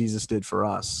what Jesus did for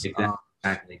us.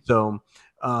 Exactly.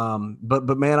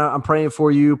 But man, I'm praying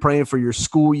for you, praying for your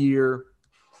school year.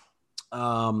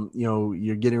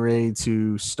 You're getting ready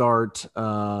to start,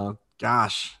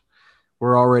 gosh,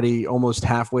 we're already almost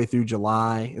halfway through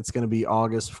July. It's going to be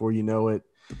August before you know it.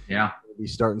 Yeah. You'll be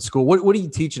starting school. What are you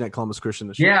teaching at Columbus Christian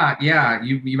this year? Yeah.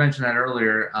 You mentioned that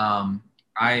earlier.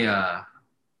 I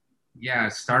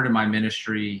started my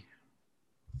ministry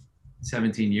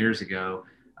 17 years ago,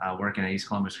 working at East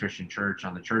Columbus Christian Church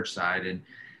on the church side. And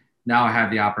now I have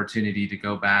the opportunity to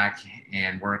go back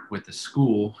and work with the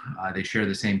school. They share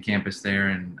the same campus there.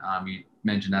 And you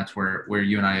mentioned that's where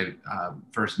you and I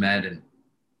first met. And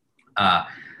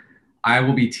I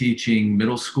will be teaching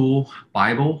middle school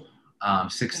Bible,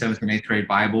 6th, 7th, and 8th grade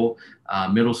Bible,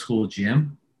 middle school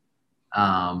gym,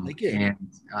 and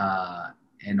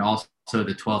also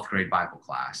the 12th grade Bible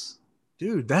class.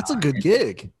 Dude, that's a good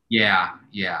gig. Yeah.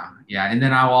 And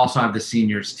then I'll also have the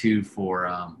seniors too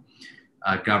for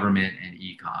government and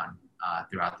econ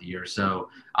throughout the year. So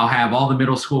I'll have all the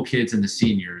middle school kids and the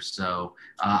seniors. So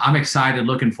I'm excited,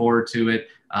 looking forward to it.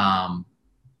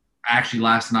 Actually,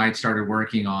 last night started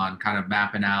working on kind of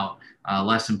mapping out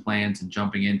lesson plans and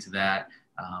jumping into that.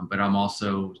 But I'm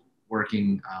also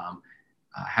working,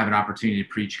 have an opportunity to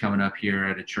preach coming up here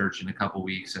at a church in a couple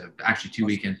weeks, actually 2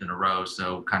 weekends in a row.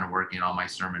 So kind of working on my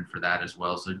sermon for that as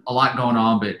well. So a lot going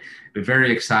on, but very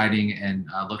exciting, and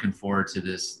looking forward to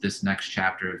this next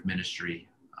chapter of ministry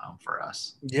for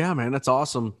us. Yeah, man, that's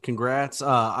awesome. Congrats.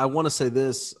 I want to say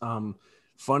this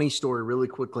funny story really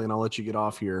quickly, and I'll let you get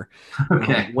off here.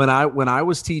 Okay. When I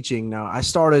was teaching, I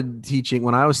started teaching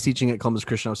when I was teaching at Columbus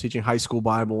Christian. I was teaching high school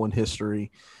Bible and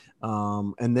history.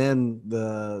 And then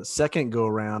the second go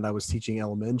around, I was teaching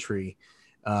elementary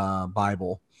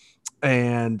Bible.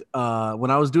 And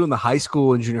when I was doing the high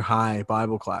school and junior high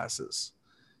Bible classes,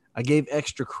 I gave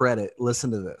extra credit.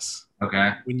 Listen to this.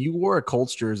 Okay. When you wore a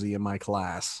Colts jersey in my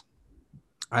class,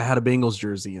 I had a Bengals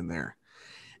jersey in there.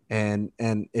 And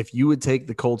if you would take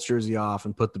the Colts jersey off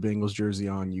and put the Bengals jersey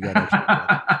on, you got extra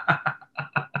credit.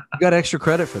 You got extra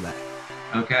credit for that.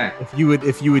 Okay. If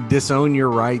you would disown your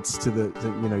rights to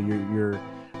your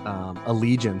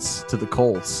allegiance to the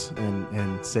Colts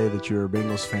and say that you're a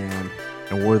Bengals fan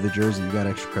and wore the jersey, you got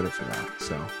extra credit for that.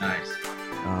 So nice.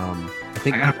 I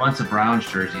got a bunch of Browns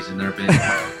jerseys, and they've been.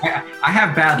 I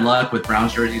have bad luck with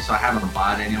Browns jerseys, so I haven't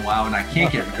bought any in a while, and I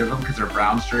can't get rid of them because they're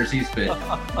Browns jerseys. But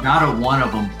not a one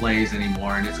of them plays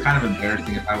anymore, and it's kind of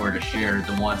embarrassing if I were to share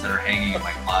the ones that are hanging in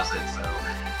my closet.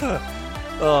 So.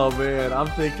 Oh man, I'm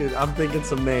thinking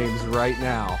some names right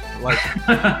now, like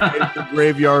the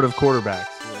graveyard of quarterbacks.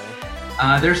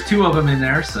 There's 2 of them in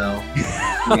there, so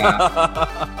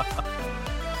yeah.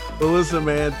 Well, listen,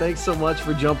 man, thanks so much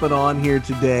for jumping on here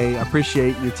today. I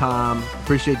appreciate your time.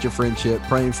 Appreciate your friendship.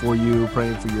 Praying for you,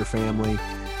 praying for your family.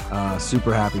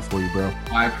 Super happy for you, bro.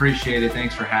 I appreciate it.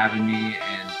 Thanks for having me.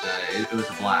 And it was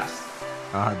a blast.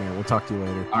 All right, man. We'll talk to you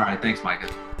later. All right. Thanks,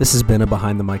 Micah. This has been a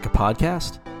Behind the Micah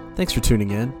podcast. Thanks for tuning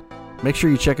in. Make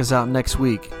sure you check us out next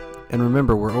week. And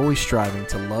remember, we're always striving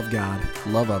to love God,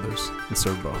 love others, and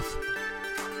serve both.